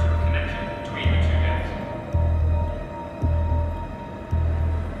looking into a connection between the two gangs.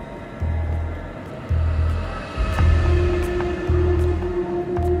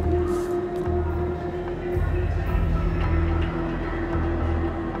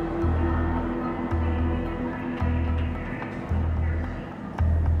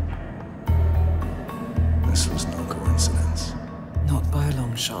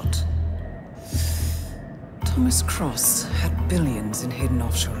 shot. Thomas Cross had billions in hidden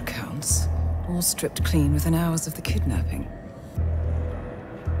offshore accounts, all stripped clean within hours of the kidnapping.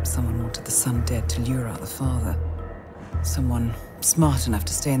 Someone wanted the son dead to lure out the father. Someone smart enough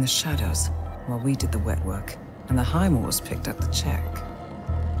to stay in the shadows while we did the wet work, and the Highmoors picked up the check.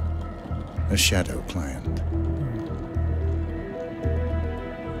 A shadow client.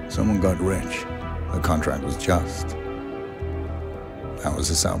 Someone got rich. The contract was just. How is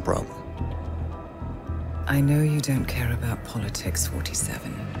this our problem? I know you don't care about politics,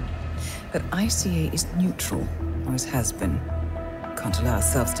 47. But ICA is neutral, always has been. Can't allow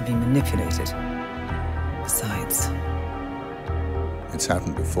ourselves to be manipulated. Besides... It's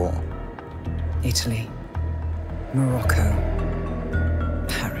happened before. Italy, Morocco,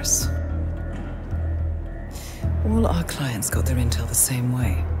 Paris. All our clients got their intel the same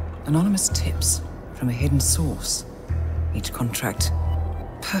way. Anonymous tips from a hidden source. Each contract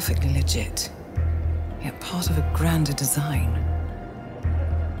perfectly legit, yet part of a grander design.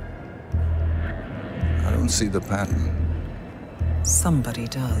 I don't see the pattern. Somebody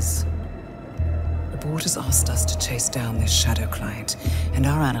does. The board has asked us to chase down this shadow client, and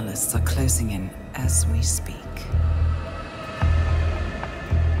our analysts are closing in as we speak.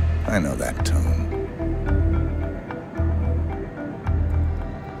 I know that tone.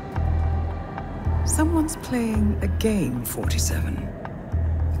 Someone's playing a game, 47.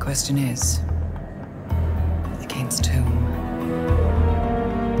 The question is, against whom?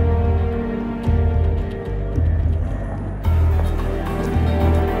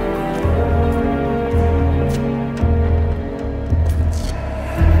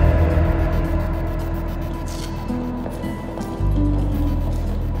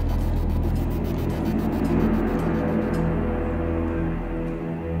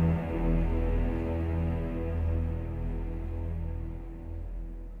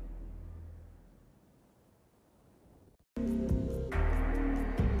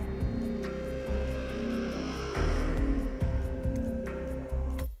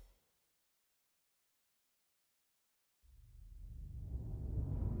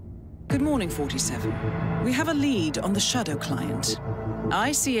 Good morning, 47. We have a lead on the shadow client.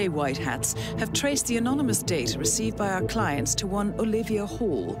 ICA White Hats have traced the anonymous data received by our clients to one Olivia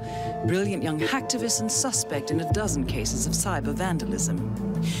Hall, brilliant young hacktivist and suspect in a dozen cases of cyber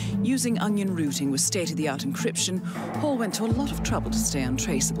vandalism. Using onion routing with state-of-the-art encryption, Hall went to a lot of trouble to stay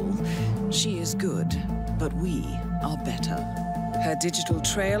untraceable. She is good, but we are better. Her digital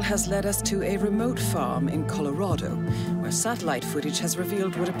trail has led us to a remote farm in Colorado, where satellite footage has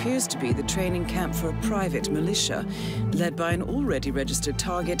revealed what appears to be the training camp for a private militia, led by an already registered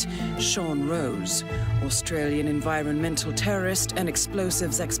target, Sean Rose, Australian environmental terrorist and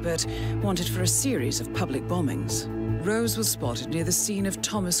explosives expert wanted for a series of public bombings. Rose was spotted near the scene of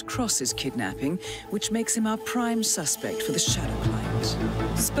Thomas Cross's kidnapping, which makes him our prime suspect for the shadow client.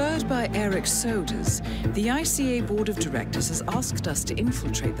 Spurred by Eric Soders, the ICA Board of Directors has asked us to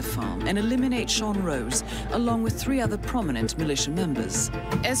infiltrate the farm and eliminate Sean Rose, along with 3 other prominent militia members.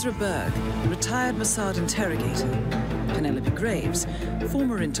 Ezra Berg, retired Mossad interrogator, Penelope Graves,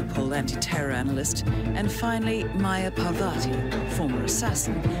 former Interpol anti-terror analyst, and finally Maya Parvati, former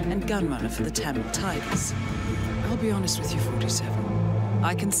assassin and gunrunner for the Tamil Tigers. I'll be honest with you, 47.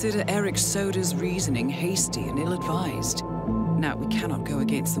 I consider Eric Soda's reasoning hasty and ill-advised. Now, we cannot go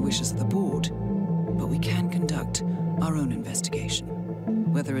against the wishes of the board, but we can conduct our own investigation.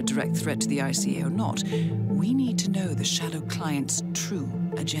 Whether a direct threat to the ICA or not, we need to know the shadow client's true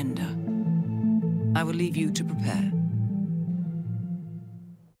agenda. I will leave you to prepare.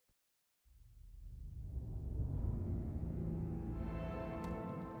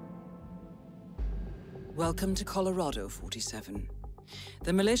 Welcome to Colorado, 47.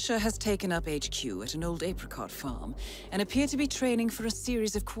 The militia has taken up HQ at an old apricot farm and appear to be training for a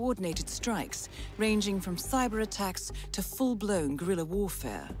series of coordinated strikes, ranging from cyber attacks to full-blown guerrilla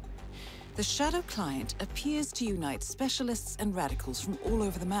warfare. The shadow client appears to unite specialists and radicals from all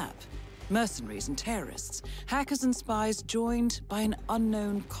over the map. Mercenaries and terrorists, hackers and spies joined by an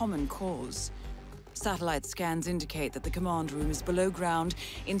unknown common cause. Satellite scans indicate that the command room is below ground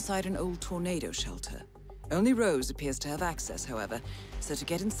inside an old tornado shelter. Only Rose appears to have access, however, so to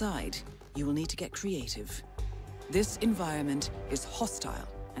get inside, you will need to get creative. This environment is hostile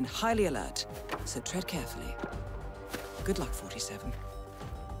and highly alert, so tread carefully. Good luck, 47.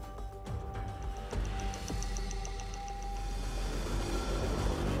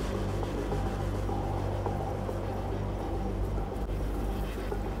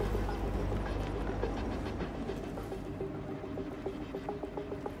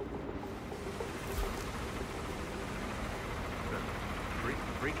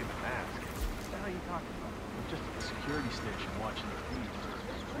 breaking the mask. What the hell are you talking about? I'm just at the security station watching the feeds.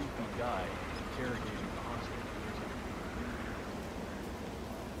 There's a creepy guy interrogating the hostage.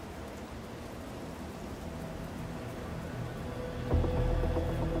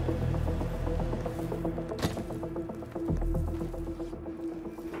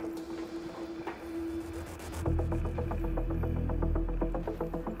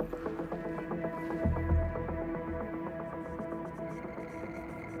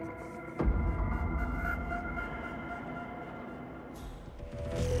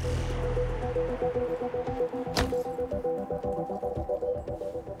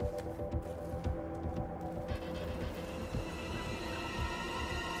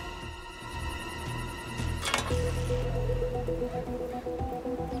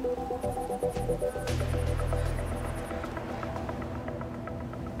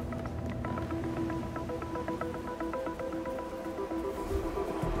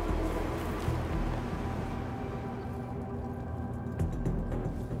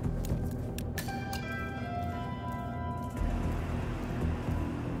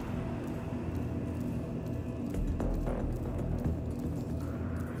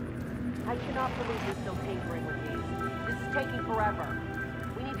 I cannot believe you're still tinkering with these. This is taking forever.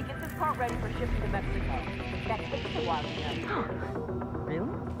 We need to get this part ready for shipping to Mexico. That takes a while, you know. Really?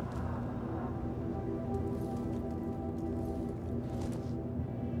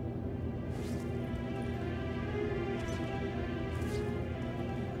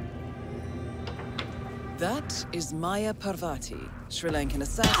 That is Maya Parvati, Sri Lankan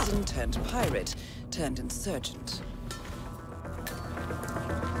assassin turned pirate turned insurgent.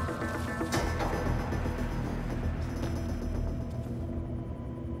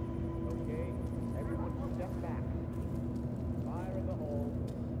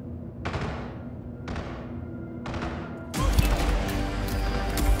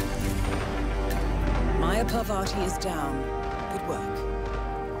 Maya Parvati is down. Good work.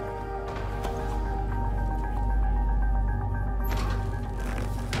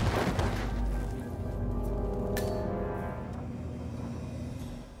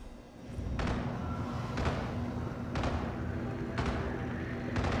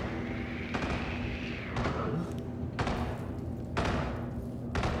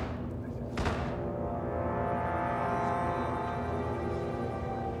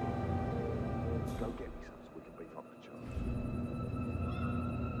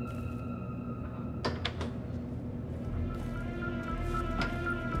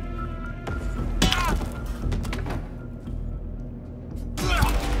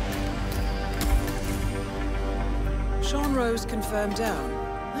 Sean Rose confirmed down.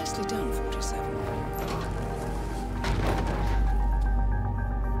 Nicely done, 47.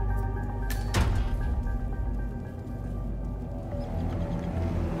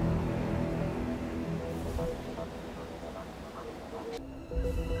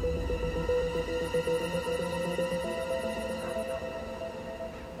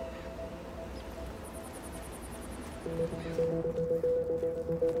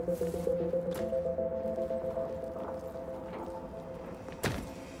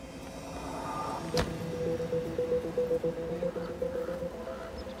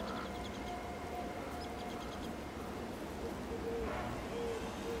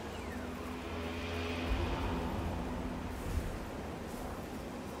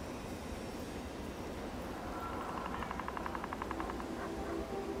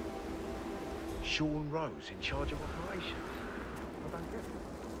 Sean Rose in charge of operations. I don't get it.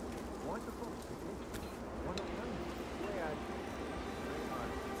 Why the boss? Why not run?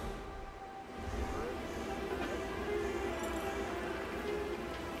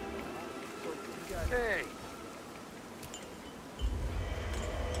 Hey!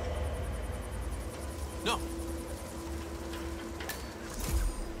 No!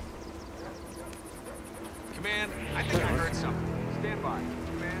 Command, I think I heard something. Stand by.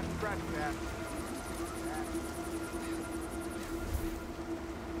 Command, scratch that.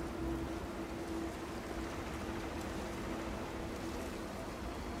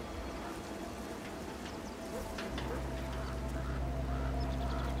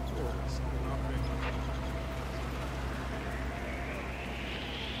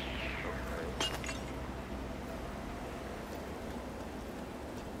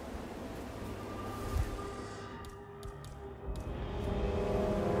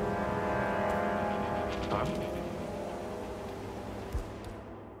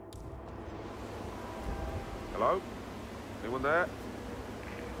 Hello? Anyone there?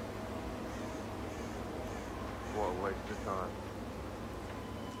 What a waste of time.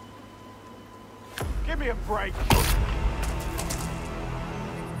 Give me a break!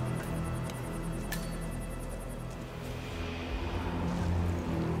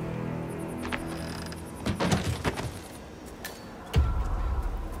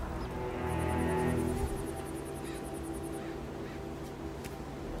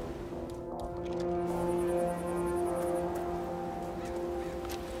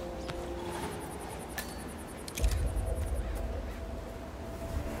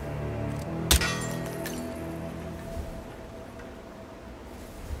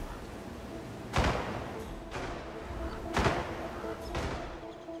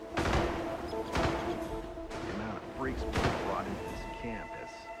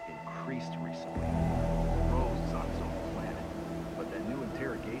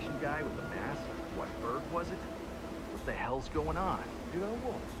 station guy with the mask? What bird was it? What the hell's going on? You know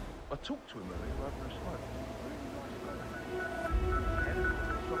what? I talked to him earlier over a smoke.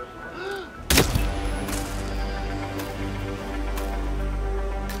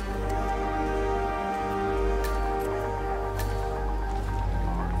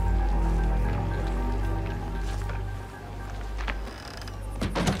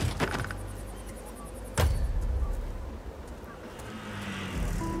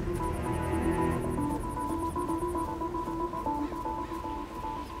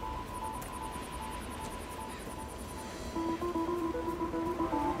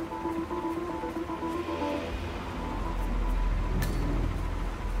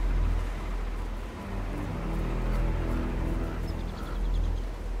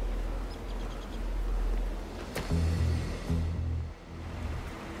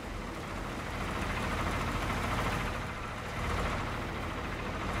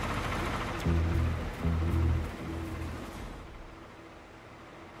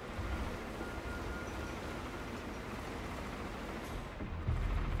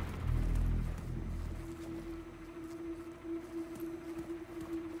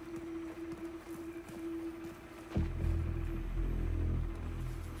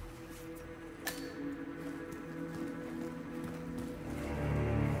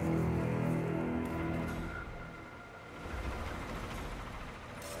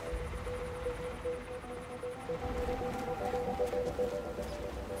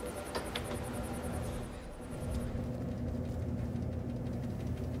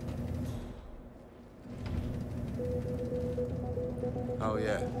 Oh,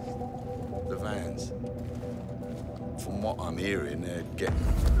 yeah. The vans. From what I'm hearing, they're getting...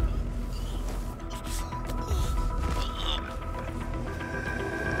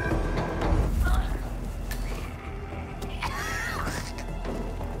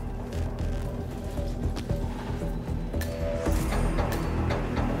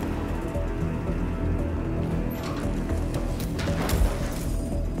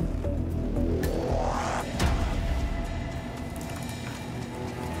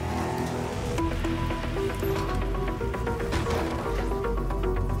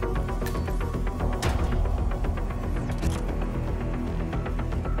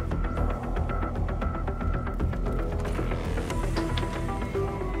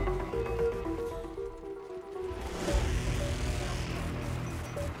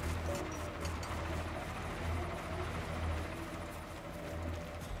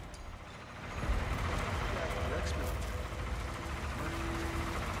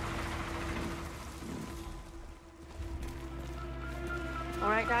 All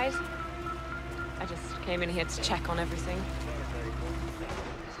right, guys? I just came in here to check on everything.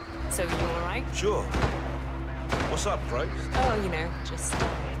 So you all right? Sure. What's up, Grace? Oh, just,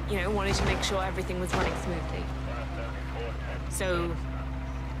 wanted to make sure everything was running smoothly. So,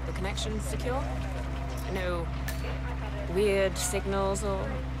 the connection's secure? No weird signals or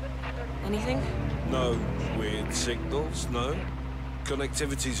anything? No weird signals, no.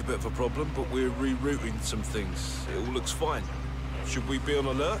 Connectivity's a bit of a problem, but we're rerouting some things. It all looks fine. Should we be on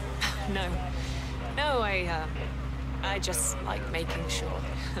alert? No, I just like making sure.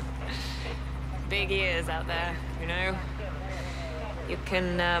 Big ears out there, You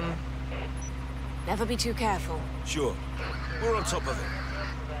can, never be too careful. Sure. We're on top of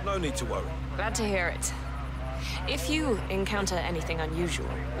it. No need to worry. Glad to hear it. If you encounter anything unusual,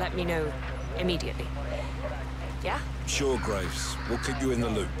 let me know immediately. Yeah? Sure, Graves. We'll keep you in the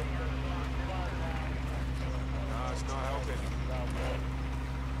loop. It's not helping.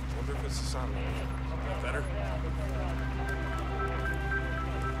 Wonder if it's the sun. Better?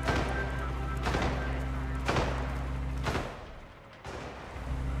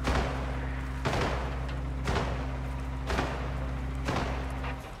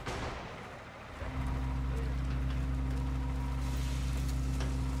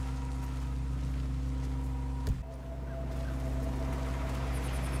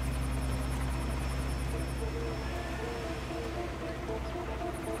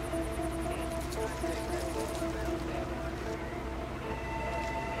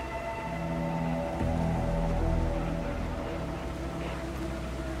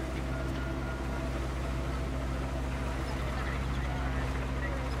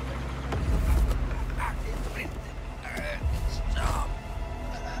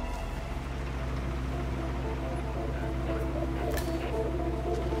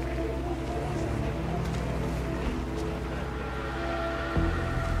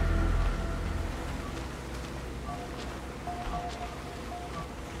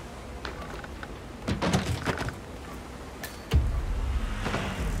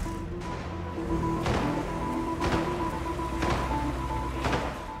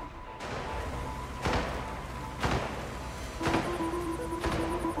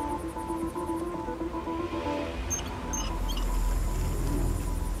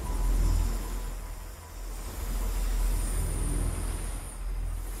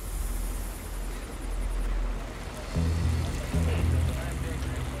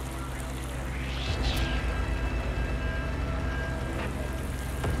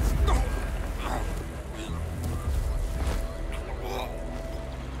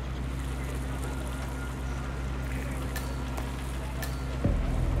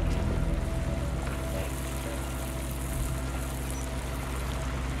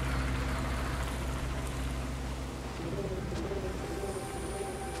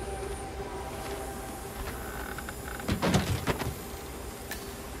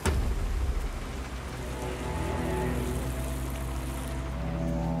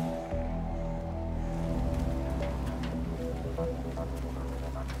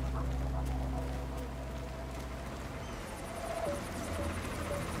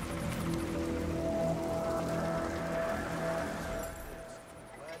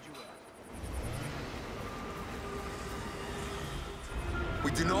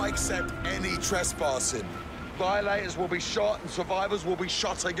 We do not accept any trespassing. Violators will be shot and survivors will be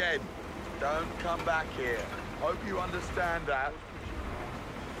shot again. Don't come back here. Hope you understand that.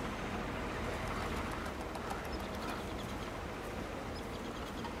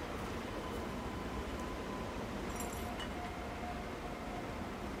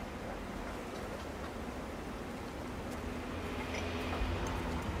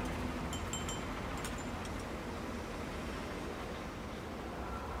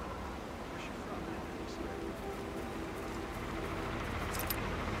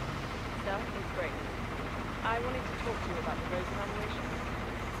 It's great. I wanted to talk to you about the Rose evaluation.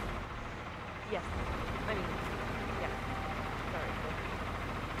 Yes. I mean, yeah. Sorry.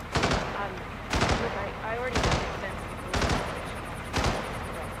 Look, I already have an extensive evaluation.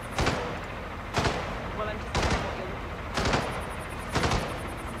 Well, I'm just wondering what you're looking for.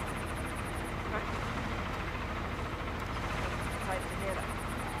 Right. I'm excited to hear that.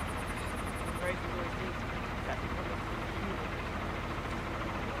 Rose is always needs to be exactly what it's human.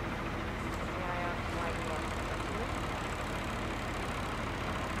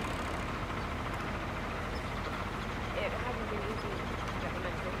 It hasn't been easy to get the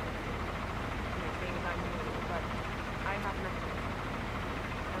mental, being as I'm new, but I have met him.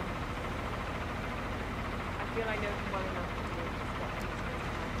 I feel I know him well enough to know just what he's going to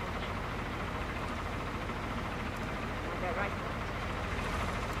accomplish. I'll get right to it.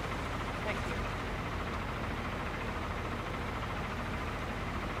 Thank you.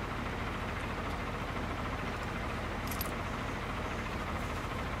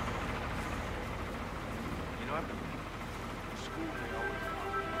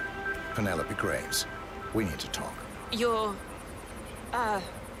 Penelope Graves, we need to talk. You're...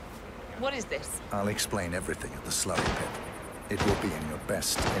 what is this? I'll explain everything at the slurry pit. It will be in your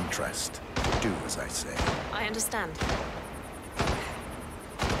best interest. Do as I say. I understand.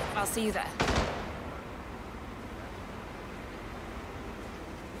 I'll see you there.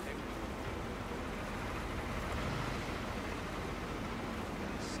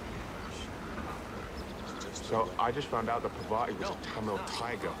 So, I just found out that Pavati was a Tamil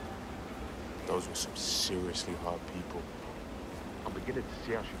tiger. Those were some seriously hard people. I'm beginning to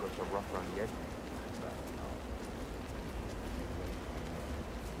see how she got so rough around the edges.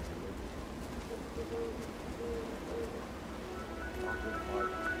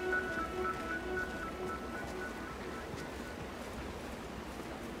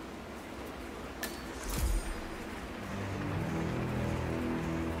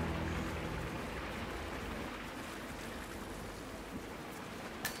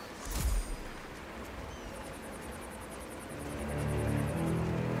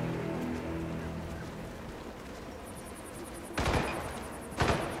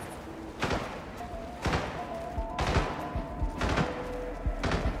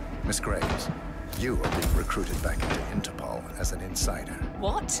 Miss Graves, you are being recruited back into Interpol as an insider.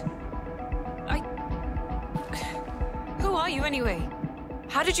 What? Who are you anyway?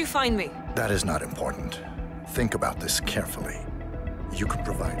 How did you find me? That is not important. Think about this carefully. You can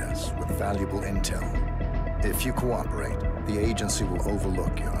provide us with valuable intel. If you cooperate, the agency will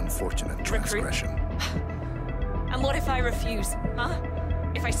overlook your unfortunate transgression. And what if I refuse, huh?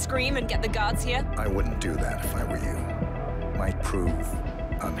 If I scream and get the guards here? I wouldn't do that if I were you. Might prove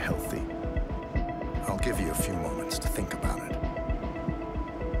unhealthy. I'll give you a few moments to think about it.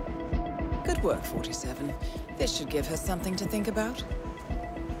 Good work, 47. This should give her something to think about.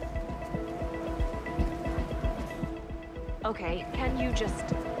 Okay, can you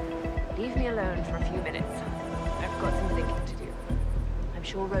just leave me alone for a few minutes? I've got some thinking to do. I'm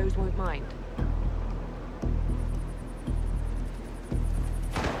sure Rose won't mind.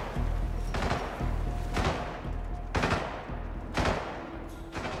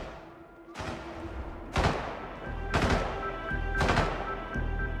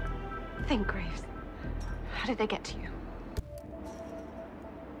 Think, Graves. How did they get to you?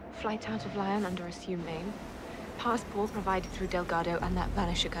 Flight out of Lyon under assumed name. Passport provided through Delgado and that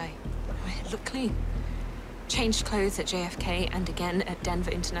Vanisher guy. It looked clean. Changed clothes at JFK and again at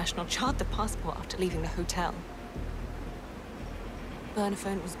Denver International. Charred the passport after leaving the hotel. Burner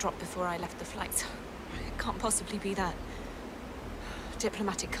phone was dropped before I left the flight. It can't possibly be that.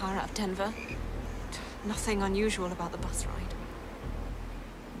 Diplomatic car out of Denver. Nothing unusual about the bus ride.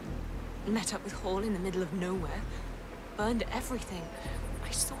 Met up with Hall in the middle of nowhere. Burned everything. I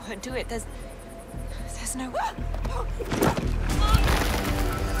saw her do it. There's no...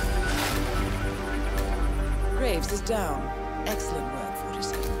 Graves is down. Excellent work,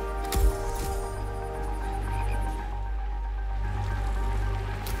 47.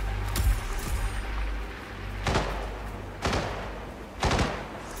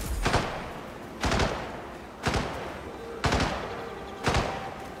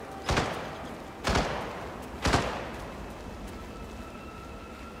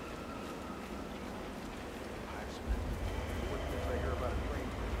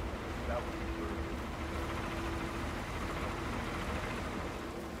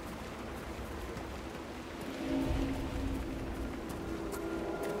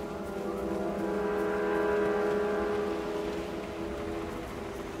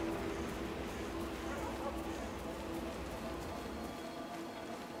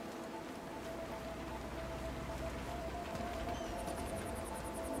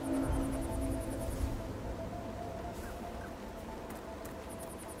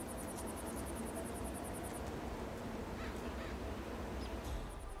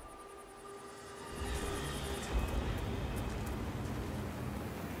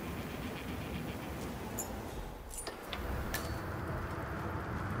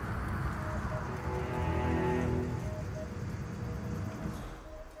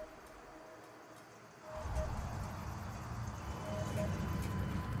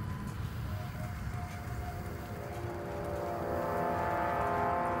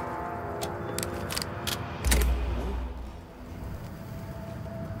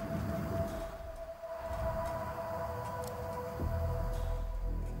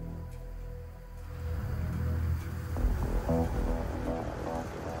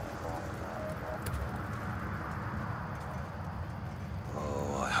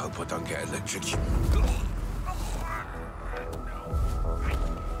 I don't get electrocuted.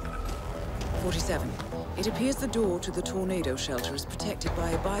 47. It appears the door to the tornado shelter is protected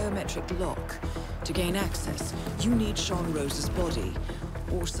by a biometric lock. To gain access, you need Sean Rose's body,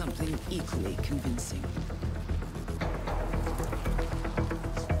 or something equally convincing.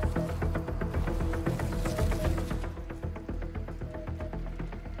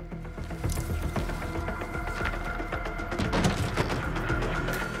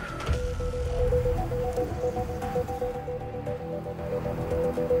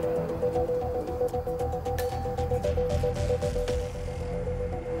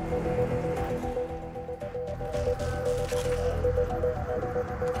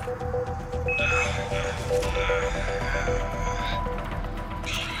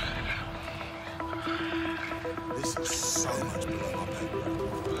 This is so much below my pay grade.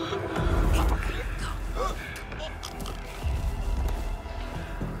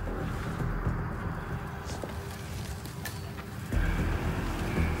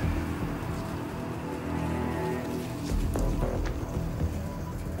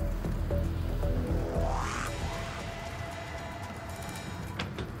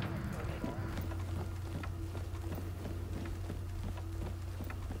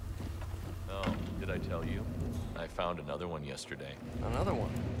 Oh, did I tell you? I found another one yesterday. Another one?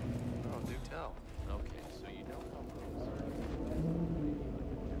 Oh, do tell. Okay, so you know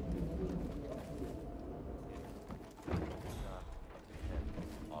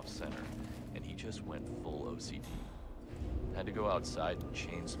how off center, and he just went full OCD. Had to go outside and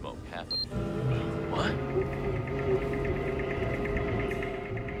chain smoke half of it. What?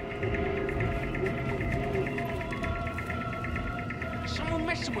 Someone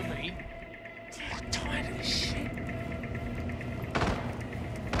messing with me? I'm tired of this shit.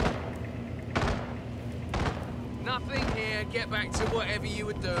 Nothing here. Get back to whatever you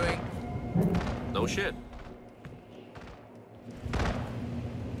were doing. No shit.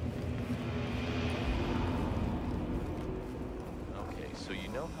 Okay, so you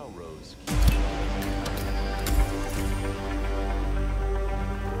know how Rose...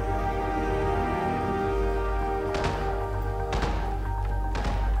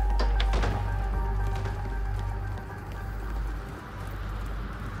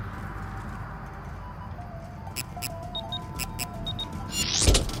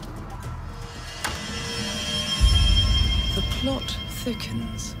 The plot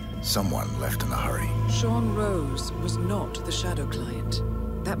thickens. Someone left in a hurry. Sean Rose was not the Shadow Client.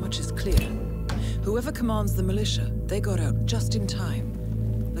 That much is clear. Whoever commands the militia, they got out just in time.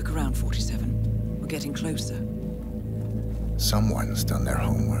 Look around, 47. We're getting closer. Someone's done their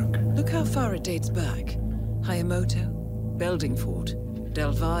homework. Look how far it dates back. Hayamoto, Beldingford,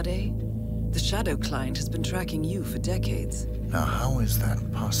 Delvade. The Shadow Client has been tracking you for decades. Now, how is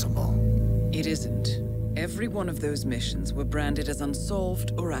that possible? It isn't. Every one of those missions were branded as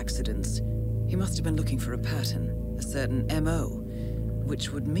unsolved or accidents. He must have been looking for a pattern, a certain MO,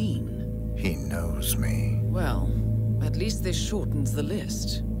 which would mean... He knows me. Well, at least this shortens the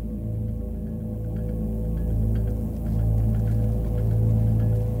list.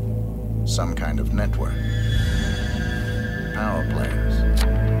 Some kind of network. Power plays.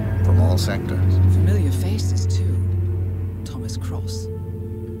 From all sectors. Familiar faces, too. Thomas Cross.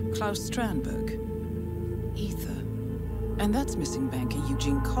 Klaus Strandberg. Ether. And that's missing banker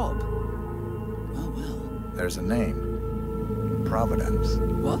Eugene Cobb. Oh, well. There's a name. Providence.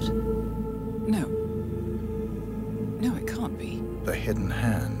 What? No. No, it can't be. The Hidden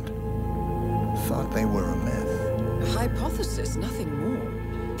Hand. Thought they were a myth. A hypothesis, nothing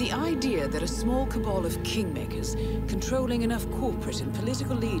more. The idea that a small cabal of kingmakers, controlling enough corporate and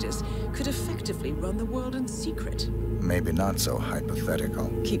political leaders, could effectively run the world in secret. Maybe not so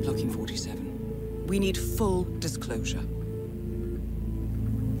hypothetical. Keep looking, 47. We need full disclosure.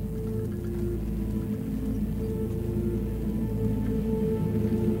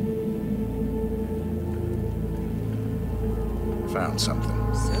 Found something.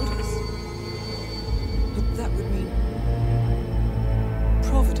 Sodas? But that would mean...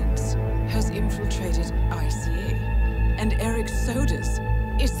 Providence has infiltrated ICA. And Eric Sodas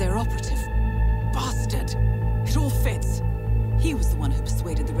is their operative. Bastard! It all fits. He was the one who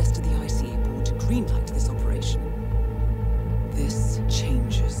persuaded the rest of the ICA board to greenlight this operation. This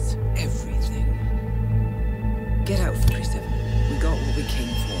changes everything. Get out, 47. We got what we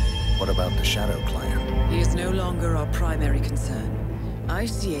came for. What about the Shadow Client? He is no longer our primary concern.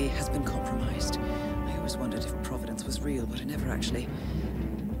 ICA has been compromised. I always wondered if Providence was real, but I never actually...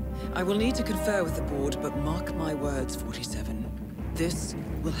 I will need to confer with the board, but mark my words, 47. This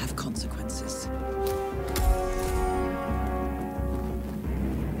will have consequences.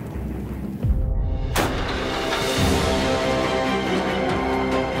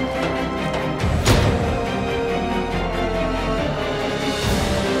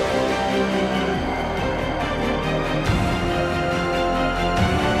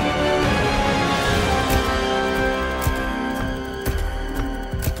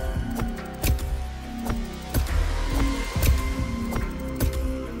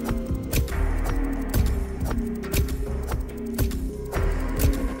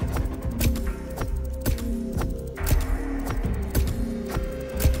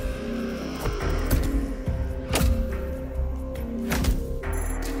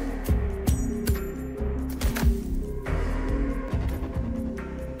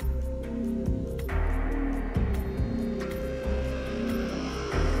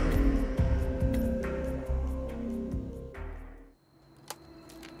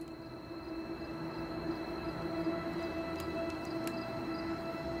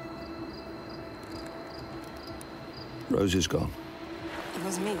 Rose is gone. It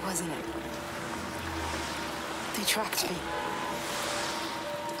was me, wasn't it? They tracked me.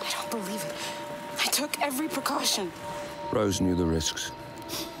 I don't believe it. I took every precaution. Rose knew the risks.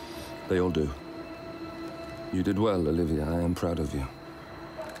 They all do. You did well, Olivia. I am proud of you.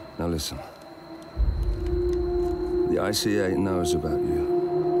 Now listen. The ICA knows about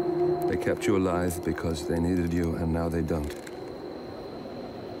you. They kept you alive because they needed you, and now they don't.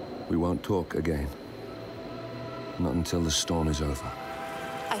 We won't talk again. Not until the storm is over.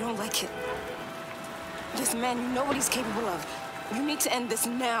 I don't like it. This man you know what he's capable of. You need to end this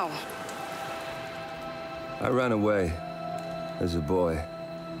now. I ran away as a boy.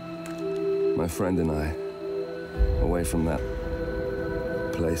 My friend and I. Away from that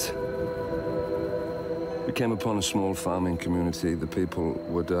place. We came upon a small farming community. The people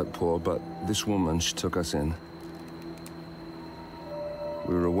were dirt poor, but this woman, she took us in.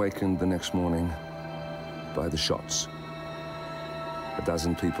 We were awakened the next morning by the shots. A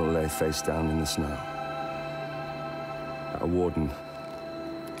dozen people lay face down in the snow. Our warden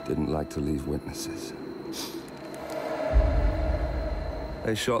didn't like to leave witnesses.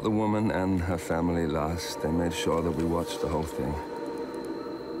 They shot the woman and her family last. They made sure that we watched the whole thing.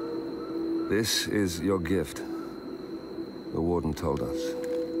 This is your gift, the warden told us.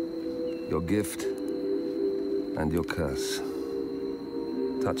 Your gift and your curse.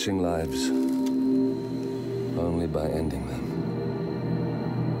 Touching lives only by ending them.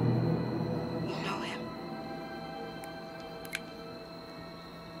 You know him.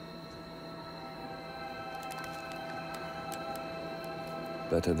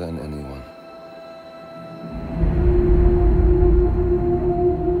 Better than anyone.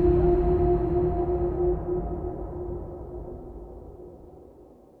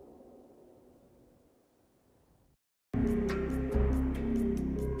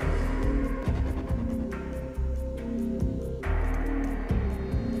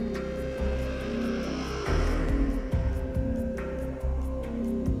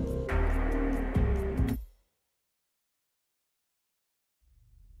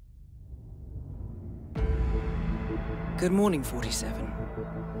 Good morning, 47.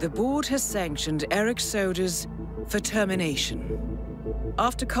 The board has sanctioned Eric Soda's for termination.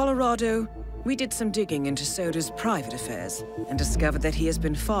 After Colorado, we did some digging into Soda's private affairs and discovered that he has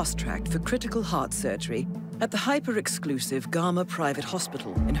been fast-tracked for critical heart surgery at the hyper-exclusive Gama Private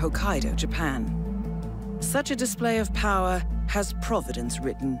Hospital in Hokkaido, Japan. Such a display of power has Providence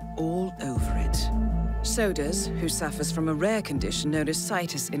written all over it. Sodas, who suffers from a rare condition known as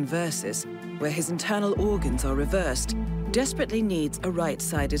situs inversus, where his internal organs are reversed, desperately needs a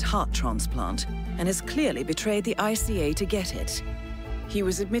right-sided heart transplant and has clearly betrayed the ICA to get it. He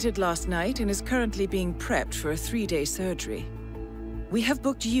was admitted last night and is currently being prepped for a 3-day surgery. We have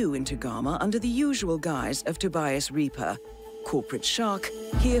booked you into Gama under the usual guise of Tobias Reaper, corporate shark,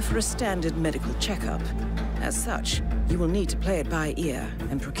 here for a standard medical checkup. As such, you will need to play it by ear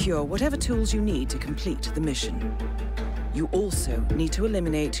and procure whatever tools you need to complete the mission. You also need to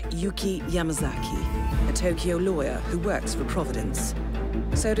eliminate Yuki Yamazaki, a Tokyo lawyer who works for Providence.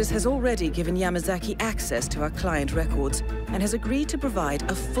 Sodas has already given Yamazaki access to our client records and has agreed to provide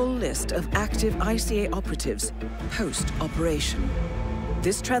a full list of active ICA operatives post-operation.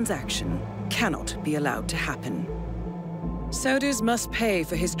 This transaction cannot be allowed to happen. Sodas must pay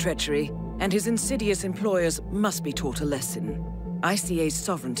for his treachery, and his insidious employers must be taught a lesson. ICA's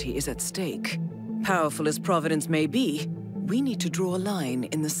sovereignty is at stake. Powerful as Providence may be, we need to draw a line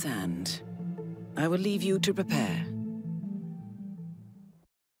in the sand. I will leave you to prepare.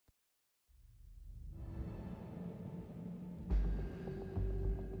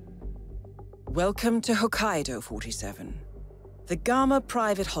 Welcome to Hokkaido, 47. The Gama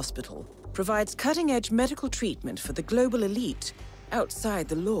Private Hospital provides cutting-edge medical treatment for the global elite, outside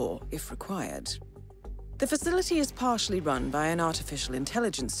the law if required. The facility is partially run by an artificial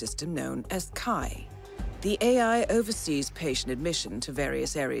intelligence system known as Kai. The AI oversees patient admission to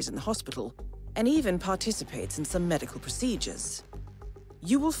various areas in the hospital and even participates in some medical procedures.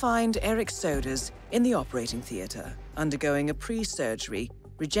 You will find Eric Sodas in the operating theater, undergoing a pre-surgery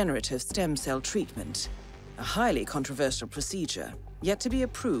regenerative stem cell treatment, a highly controversial procedure, yet to be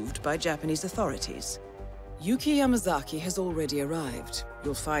approved by Japanese authorities. Yuki Yamazaki has already arrived.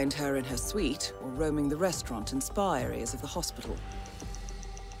 You'll find her in her suite or roaming the restaurant and spa areas of the hospital.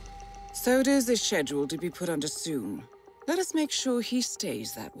 Sodas is scheduled to be put under soon. Let us make sure he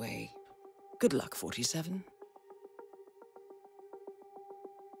stays that way. Good luck, 47.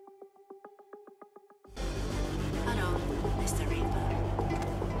 Hello, Mr. Reaper.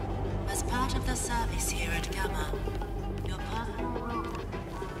 As part of the service here at Gamma, your personal room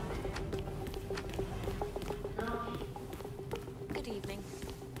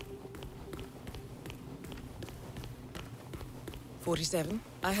 47.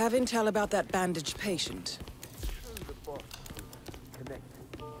 I have intel about that bandaged patient. The boss was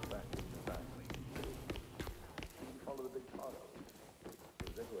connected back in the valley. Follow the big auto. It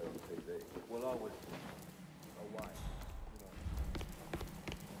was everywhere on TV. Well, I was away.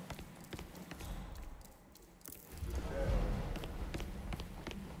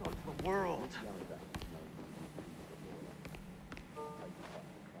 Not the world.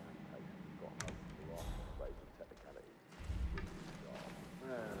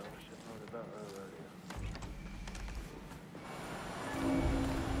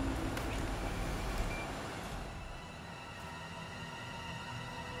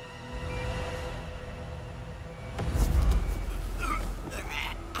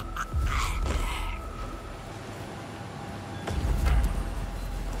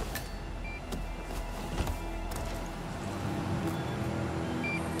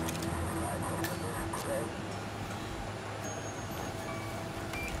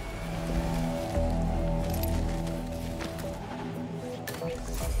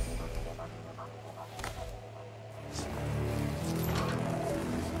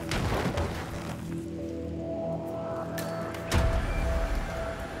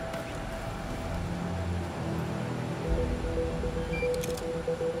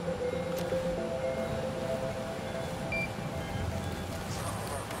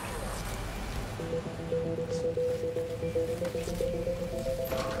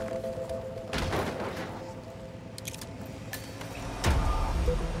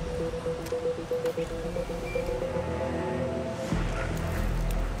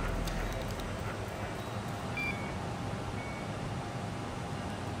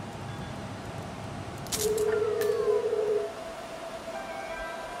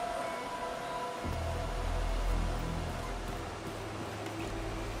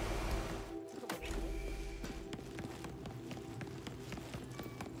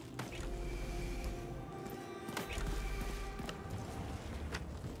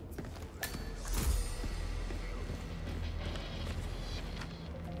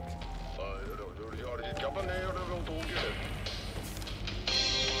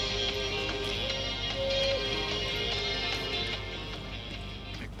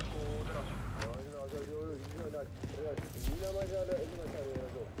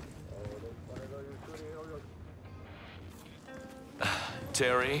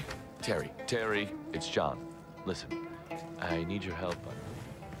 Terry, it's John. Listen, I need your help on...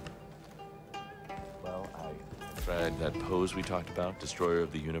 Well, I tried that pose we talked about, Destroyer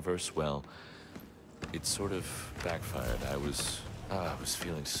of the Universe. Well, it sort of backfired. I was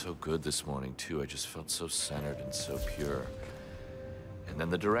feeling so good this morning, too. I just felt so centered and so pure. And then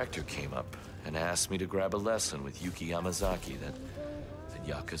the director came up and asked me to grab a lesson with Yuki Yamazaki, that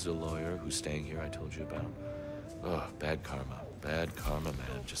Yakuza lawyer who's staying here I told you about. Oh, bad karma. Bad karma,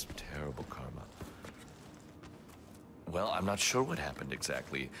 man. Just terrible karma. Well, I'm not sure what happened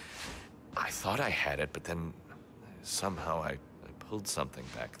exactly. I thought I had it, but then somehow I pulled something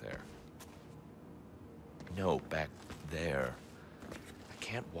back there. No, back there. I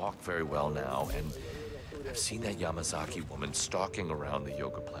can't walk very well now, and I've seen that Yamazaki woman stalking around the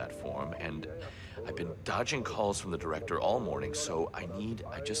yoga platform, and I've been dodging calls from the director all morning, so I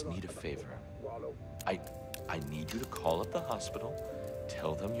just need a favor. I need you to call up the hospital,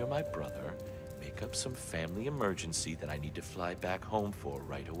 tell them you're my brother, make up some family emergency that I need to fly back home for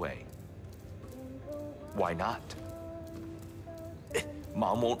right away. Why not?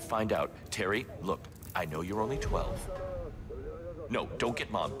 Mom won't find out. Terry, look, I know you're only 12. No, don't get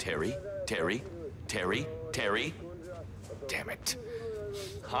Mom. Terry. Damn it.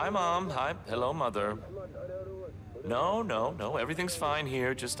 Hi, Mom. Hi. Hello, Mother. No, everything's fine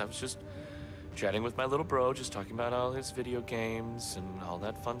here. I was just chatting with my little bro, just talking about all his video games and all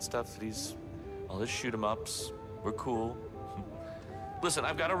that fun stuff that all his shoot-em-ups. We're cool. Listen,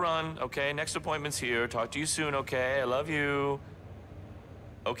 I've got to run, okay? Next appointment's here. Talk to you soon, okay? I love you.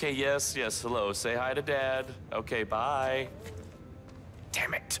 Okay, yes, hello. Say hi to Dad. Okay, bye.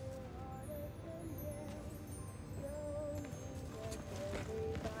 Damn it.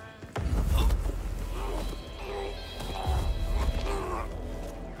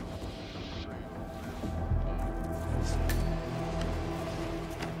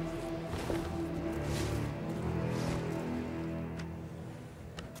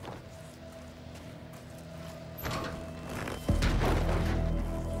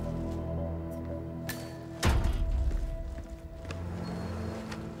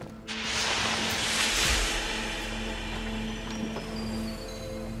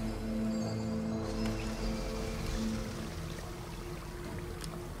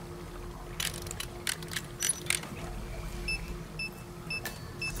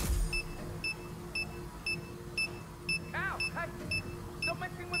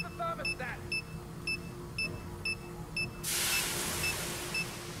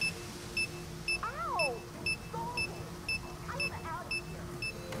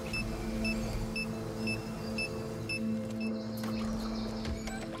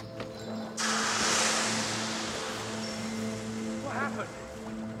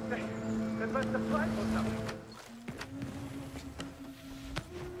 press the play or something?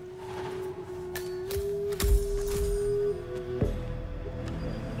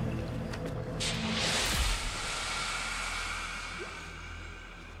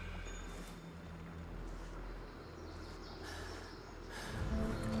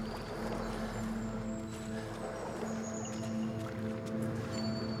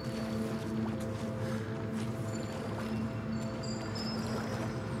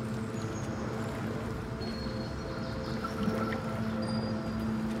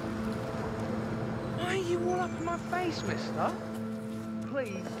 Face, mister.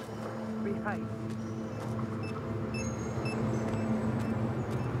 Please, behave.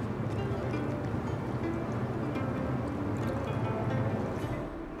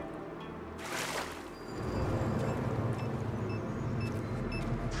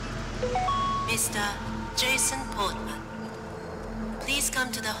 Mr. Jason Portman, please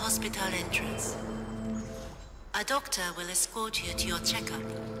come to the hospital entrance. A doctor will escort you to your checkup.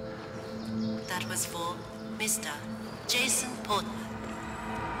 That was for Mr. Jason Portman.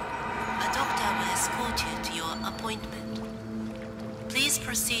 A doctor will escort you to your appointment. Please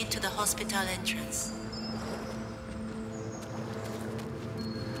proceed to the hospital entrance.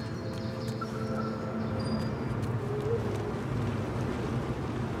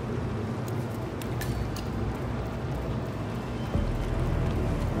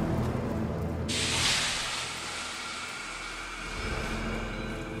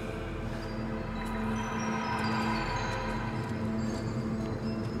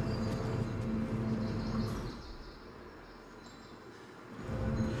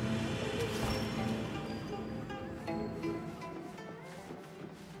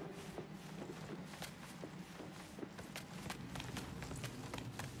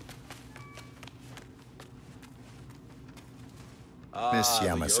 Miss the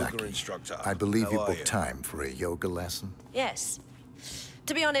Yamasaki, yoga instructor. I believe How you are booked you? time for a yoga lesson. Yes.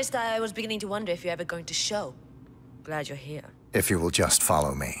 To be honest, I was beginning to wonder if you're ever going to show. Glad you're here. If you will just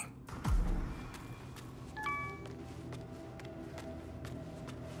follow me.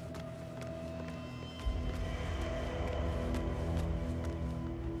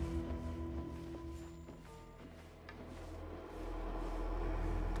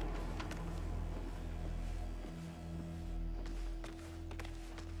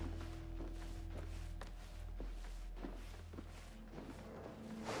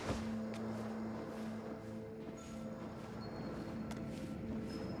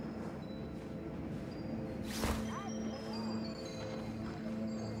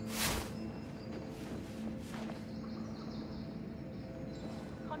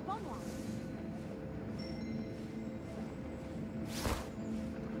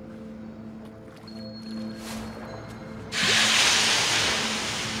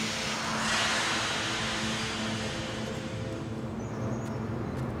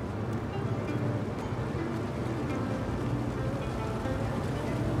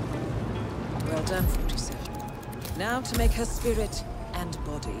 Well done, 47. Now to make her spirit and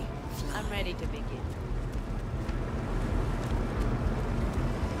body fly. I'm ready to begin.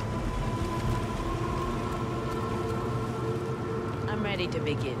 I'm ready to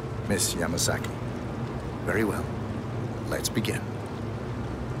begin. Miss Yamasaki. Very well. Let's begin.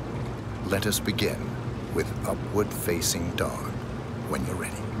 Let us begin with upward-facing dog when you're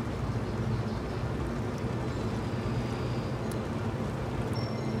ready.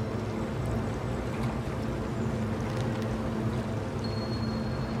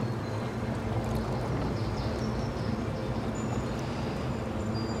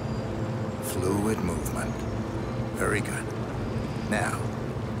 Fluid movement. Very good. Now,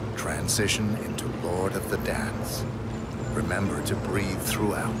 transition into Lord of the Dance. Remember to breathe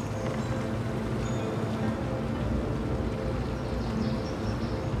throughout.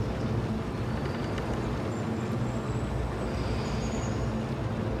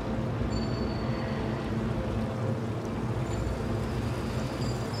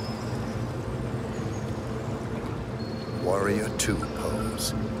 Warrior 2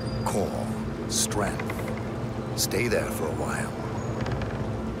 pose. Core, strength. Stay there for a while.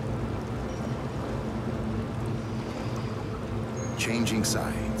 Changing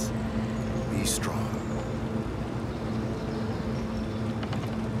sides. Be strong.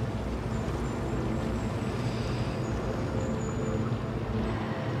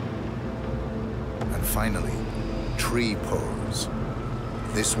 And finally, tree pose.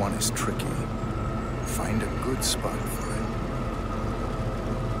 This one is tricky. Find a good spot for it.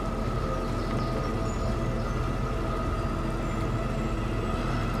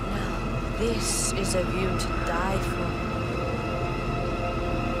 This is a view to die for.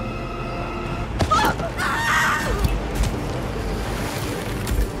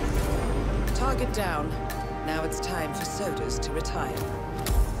 target down. Now it's time for sodas to retire.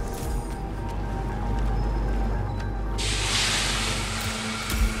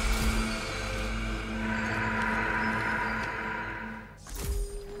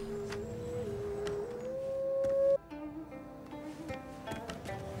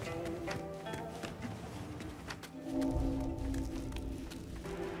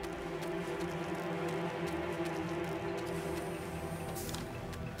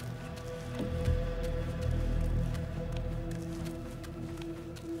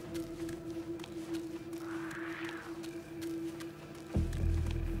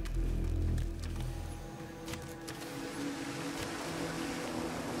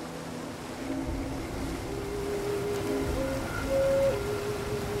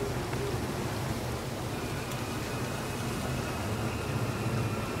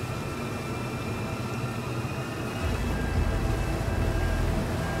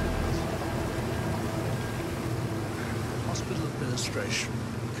 Hospital administration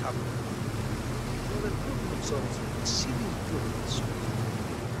covered. Well, they've proven themselves exceedingly good at this.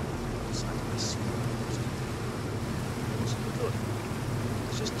 Besides my secret, what's the good?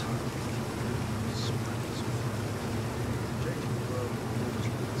 It's just time. Spreading so far. Changing the world always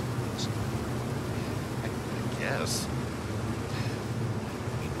remains a I guess. I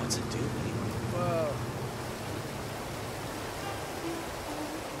mean, what's it do anyway? Well,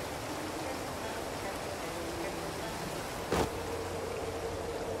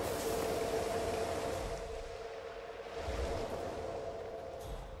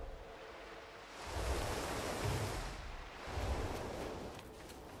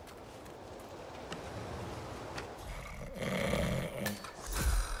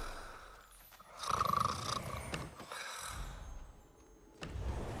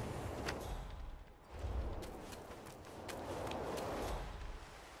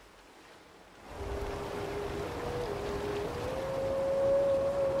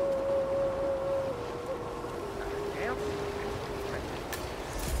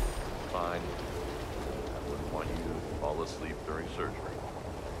 Fine. I wouldn't want you to fall asleep during surgery.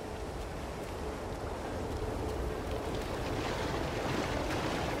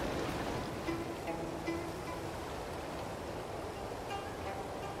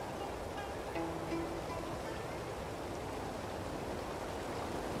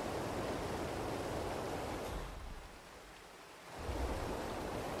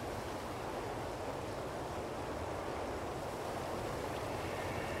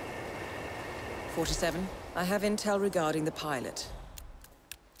 '47, I have intel regarding the pilot.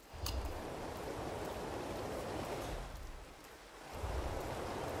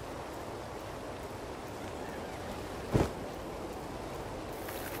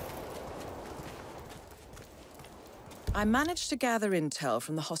 I managed to gather intel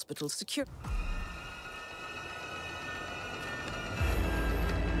from the hospital's security.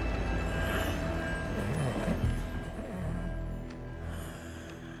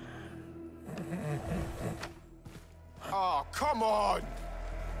 Oh, come on!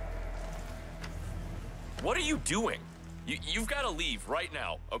 What are you doing? You've got to leave right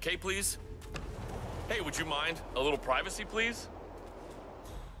now, okay, please? Hey, would you mind a little privacy, please?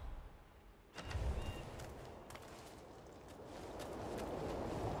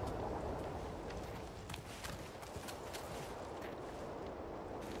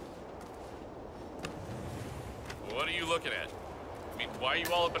 What are you looking at? I mean, why are you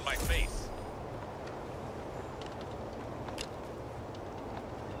all up in my face?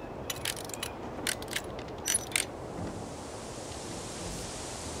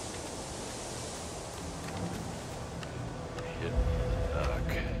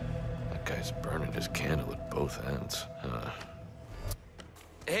 That guy's burning his candle at both ends.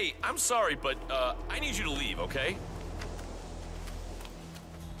 Hey, I'm sorry, but I need you to leave, okay?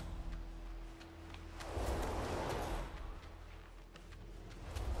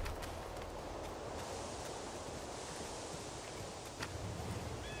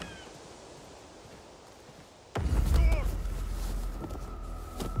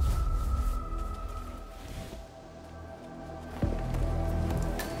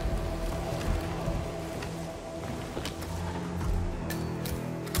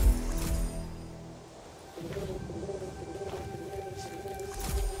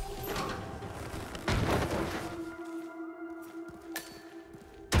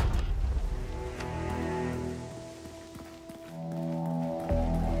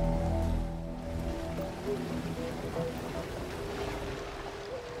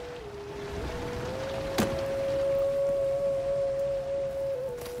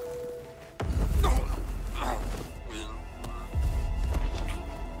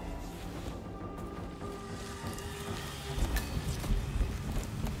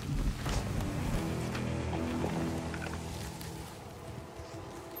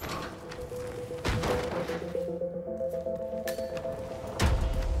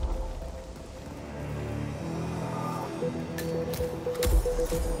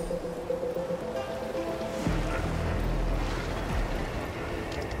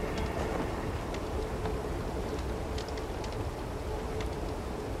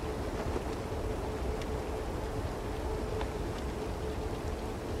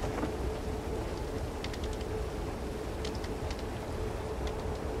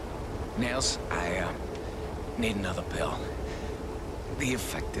 Nails, I need another pill. The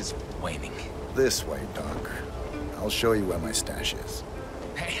effect is waning. This way, Doc. I'll show you where my stash is.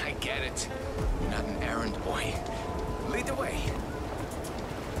 Hey, I get it. You're not an errand boy. Lead the way.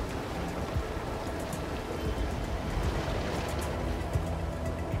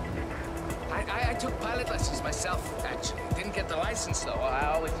 I took pilot lessons myself, actually. Didn't get the license, though.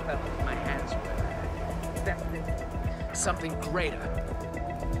 I always felt my hands were destined something greater.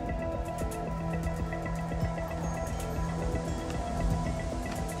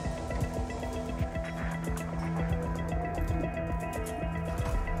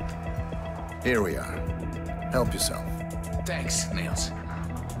 Here we are. Help yourself. Thanks, Nails.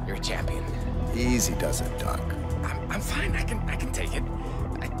 You're a champion. Easy does it, Doc. I'm fine. I can take it.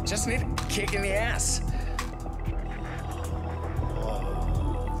 I just need a kick in the ass.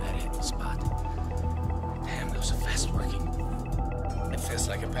 Oh, that hit the spot. Damn, those are fast working. It feels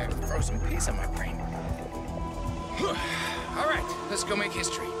like a bag of frozen peas on my brain. All right, let's go make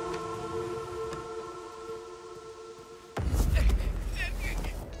history.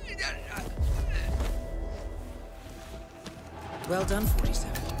 Well done,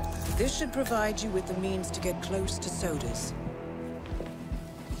 47. This should provide you with the means to get close to Sodas.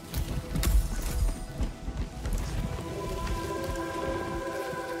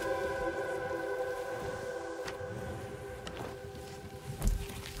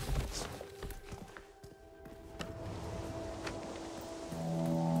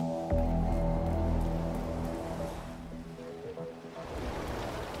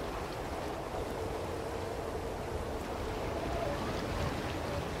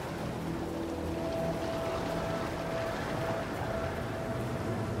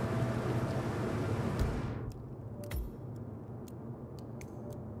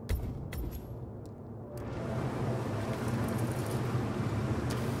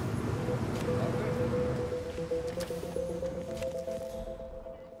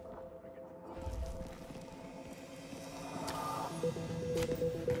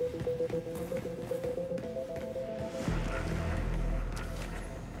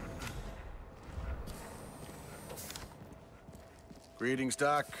 Greetings,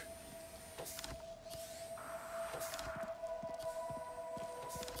 Doc.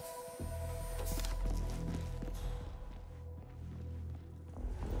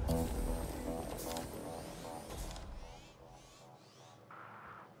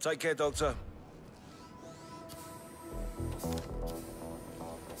 Take care, Doctor.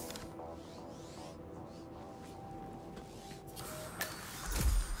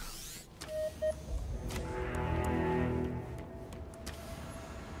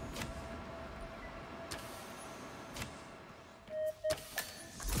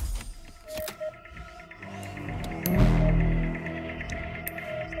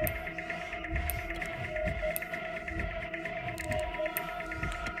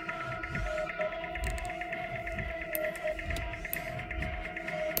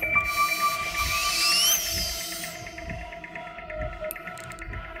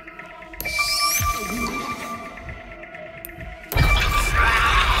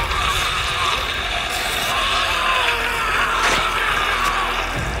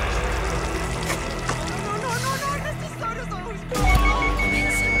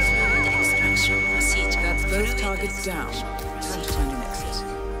 Targets down. Time to find an exit.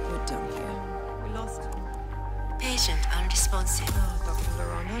 We're done here. We lost. Patient unresponsive. Oh, Dr.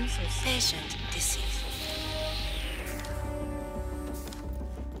 Laurent, I'm so sorry. Patient deceased.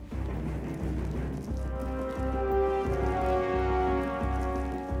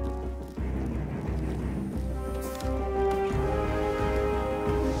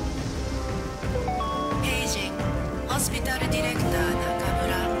 Paging. Hospital Director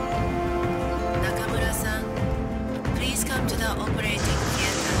Nakamura. Nakamura-san, please come to the operating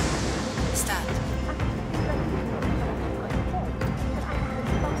theater. Start.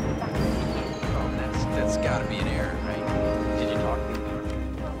 Oh, that's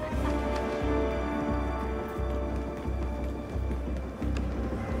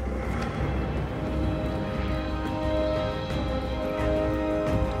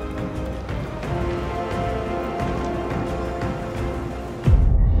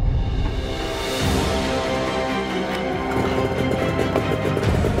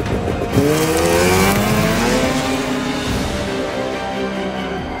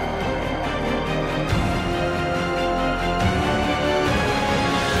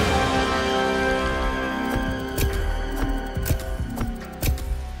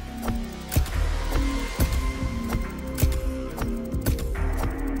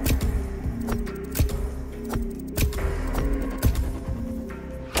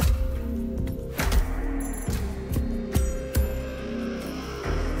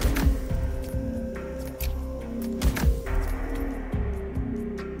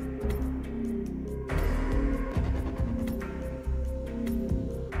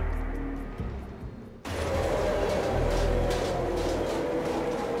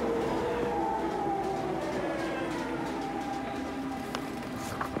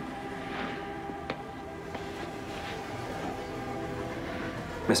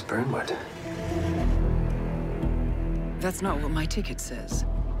Miss Burnwood. That's not what my ticket says.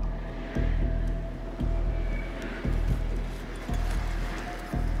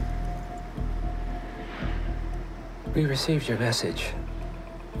 We received your message.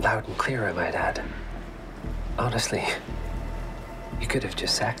 Loud and clear, I might add. Honestly, you could have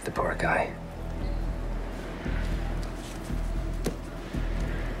just sacked the poor guy.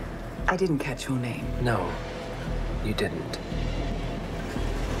 I didn't catch your name. No, you didn't.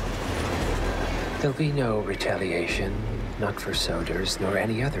 There'll be no retaliation, not for Soders, nor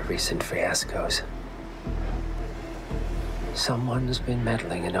any other recent fiascos. Someone's been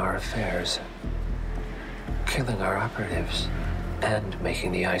meddling in our affairs, killing our operatives, and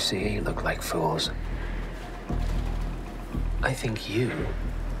making the ICA look like fools. I think you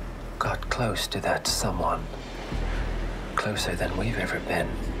got close to that someone. Closer than we've ever been.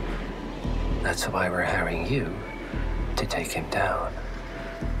 That's why we're hiring you to take him down.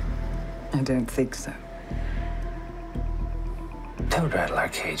 I don't think so. Don't rattle our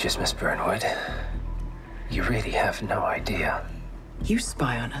cages, Miss Burnwood. You really have no idea. You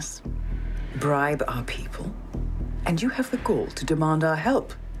spy on us, bribe our people, and you have the gall to demand our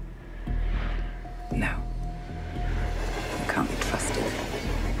help. No. You can't be trusted.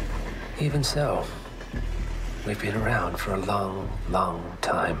 Even so, we've been around for a long, long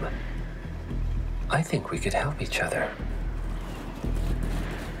time. I think we could help each other.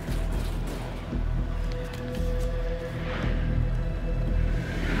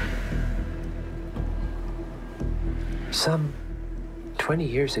 Some 20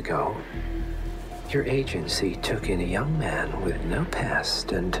 years ago, your agency took in a young man with no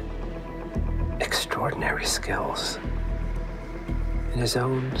past and extraordinary skills. In his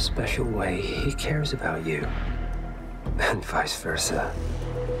own special way, he cares about you, and vice versa.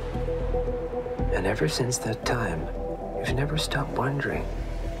 And ever since that time, you've never stopped wondering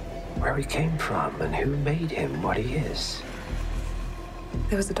where he came from and who made him what he is.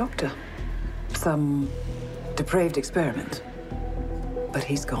 There was a doctor. Some depraved experiment. But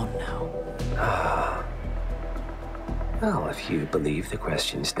he's gone now. Ah. Well, if you believe the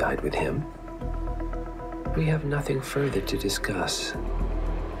questions died with him, we have nothing further to discuss.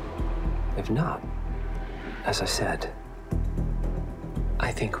 If not, as I said,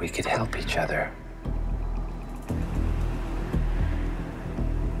 I think we could help each other.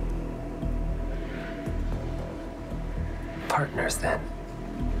 Partners, then.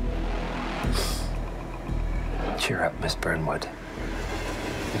 Cheer up, Miss Burnwood.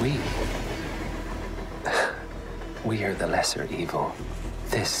 We are the lesser evil.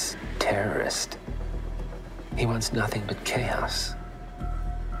 This terrorist, he wants nothing but chaos.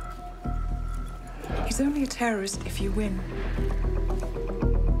 He's only a terrorist if you win.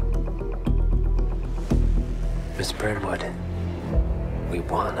 Miss Burnwood, we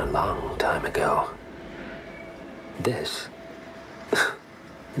won a long time ago. This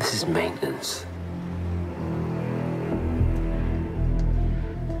is maintenance.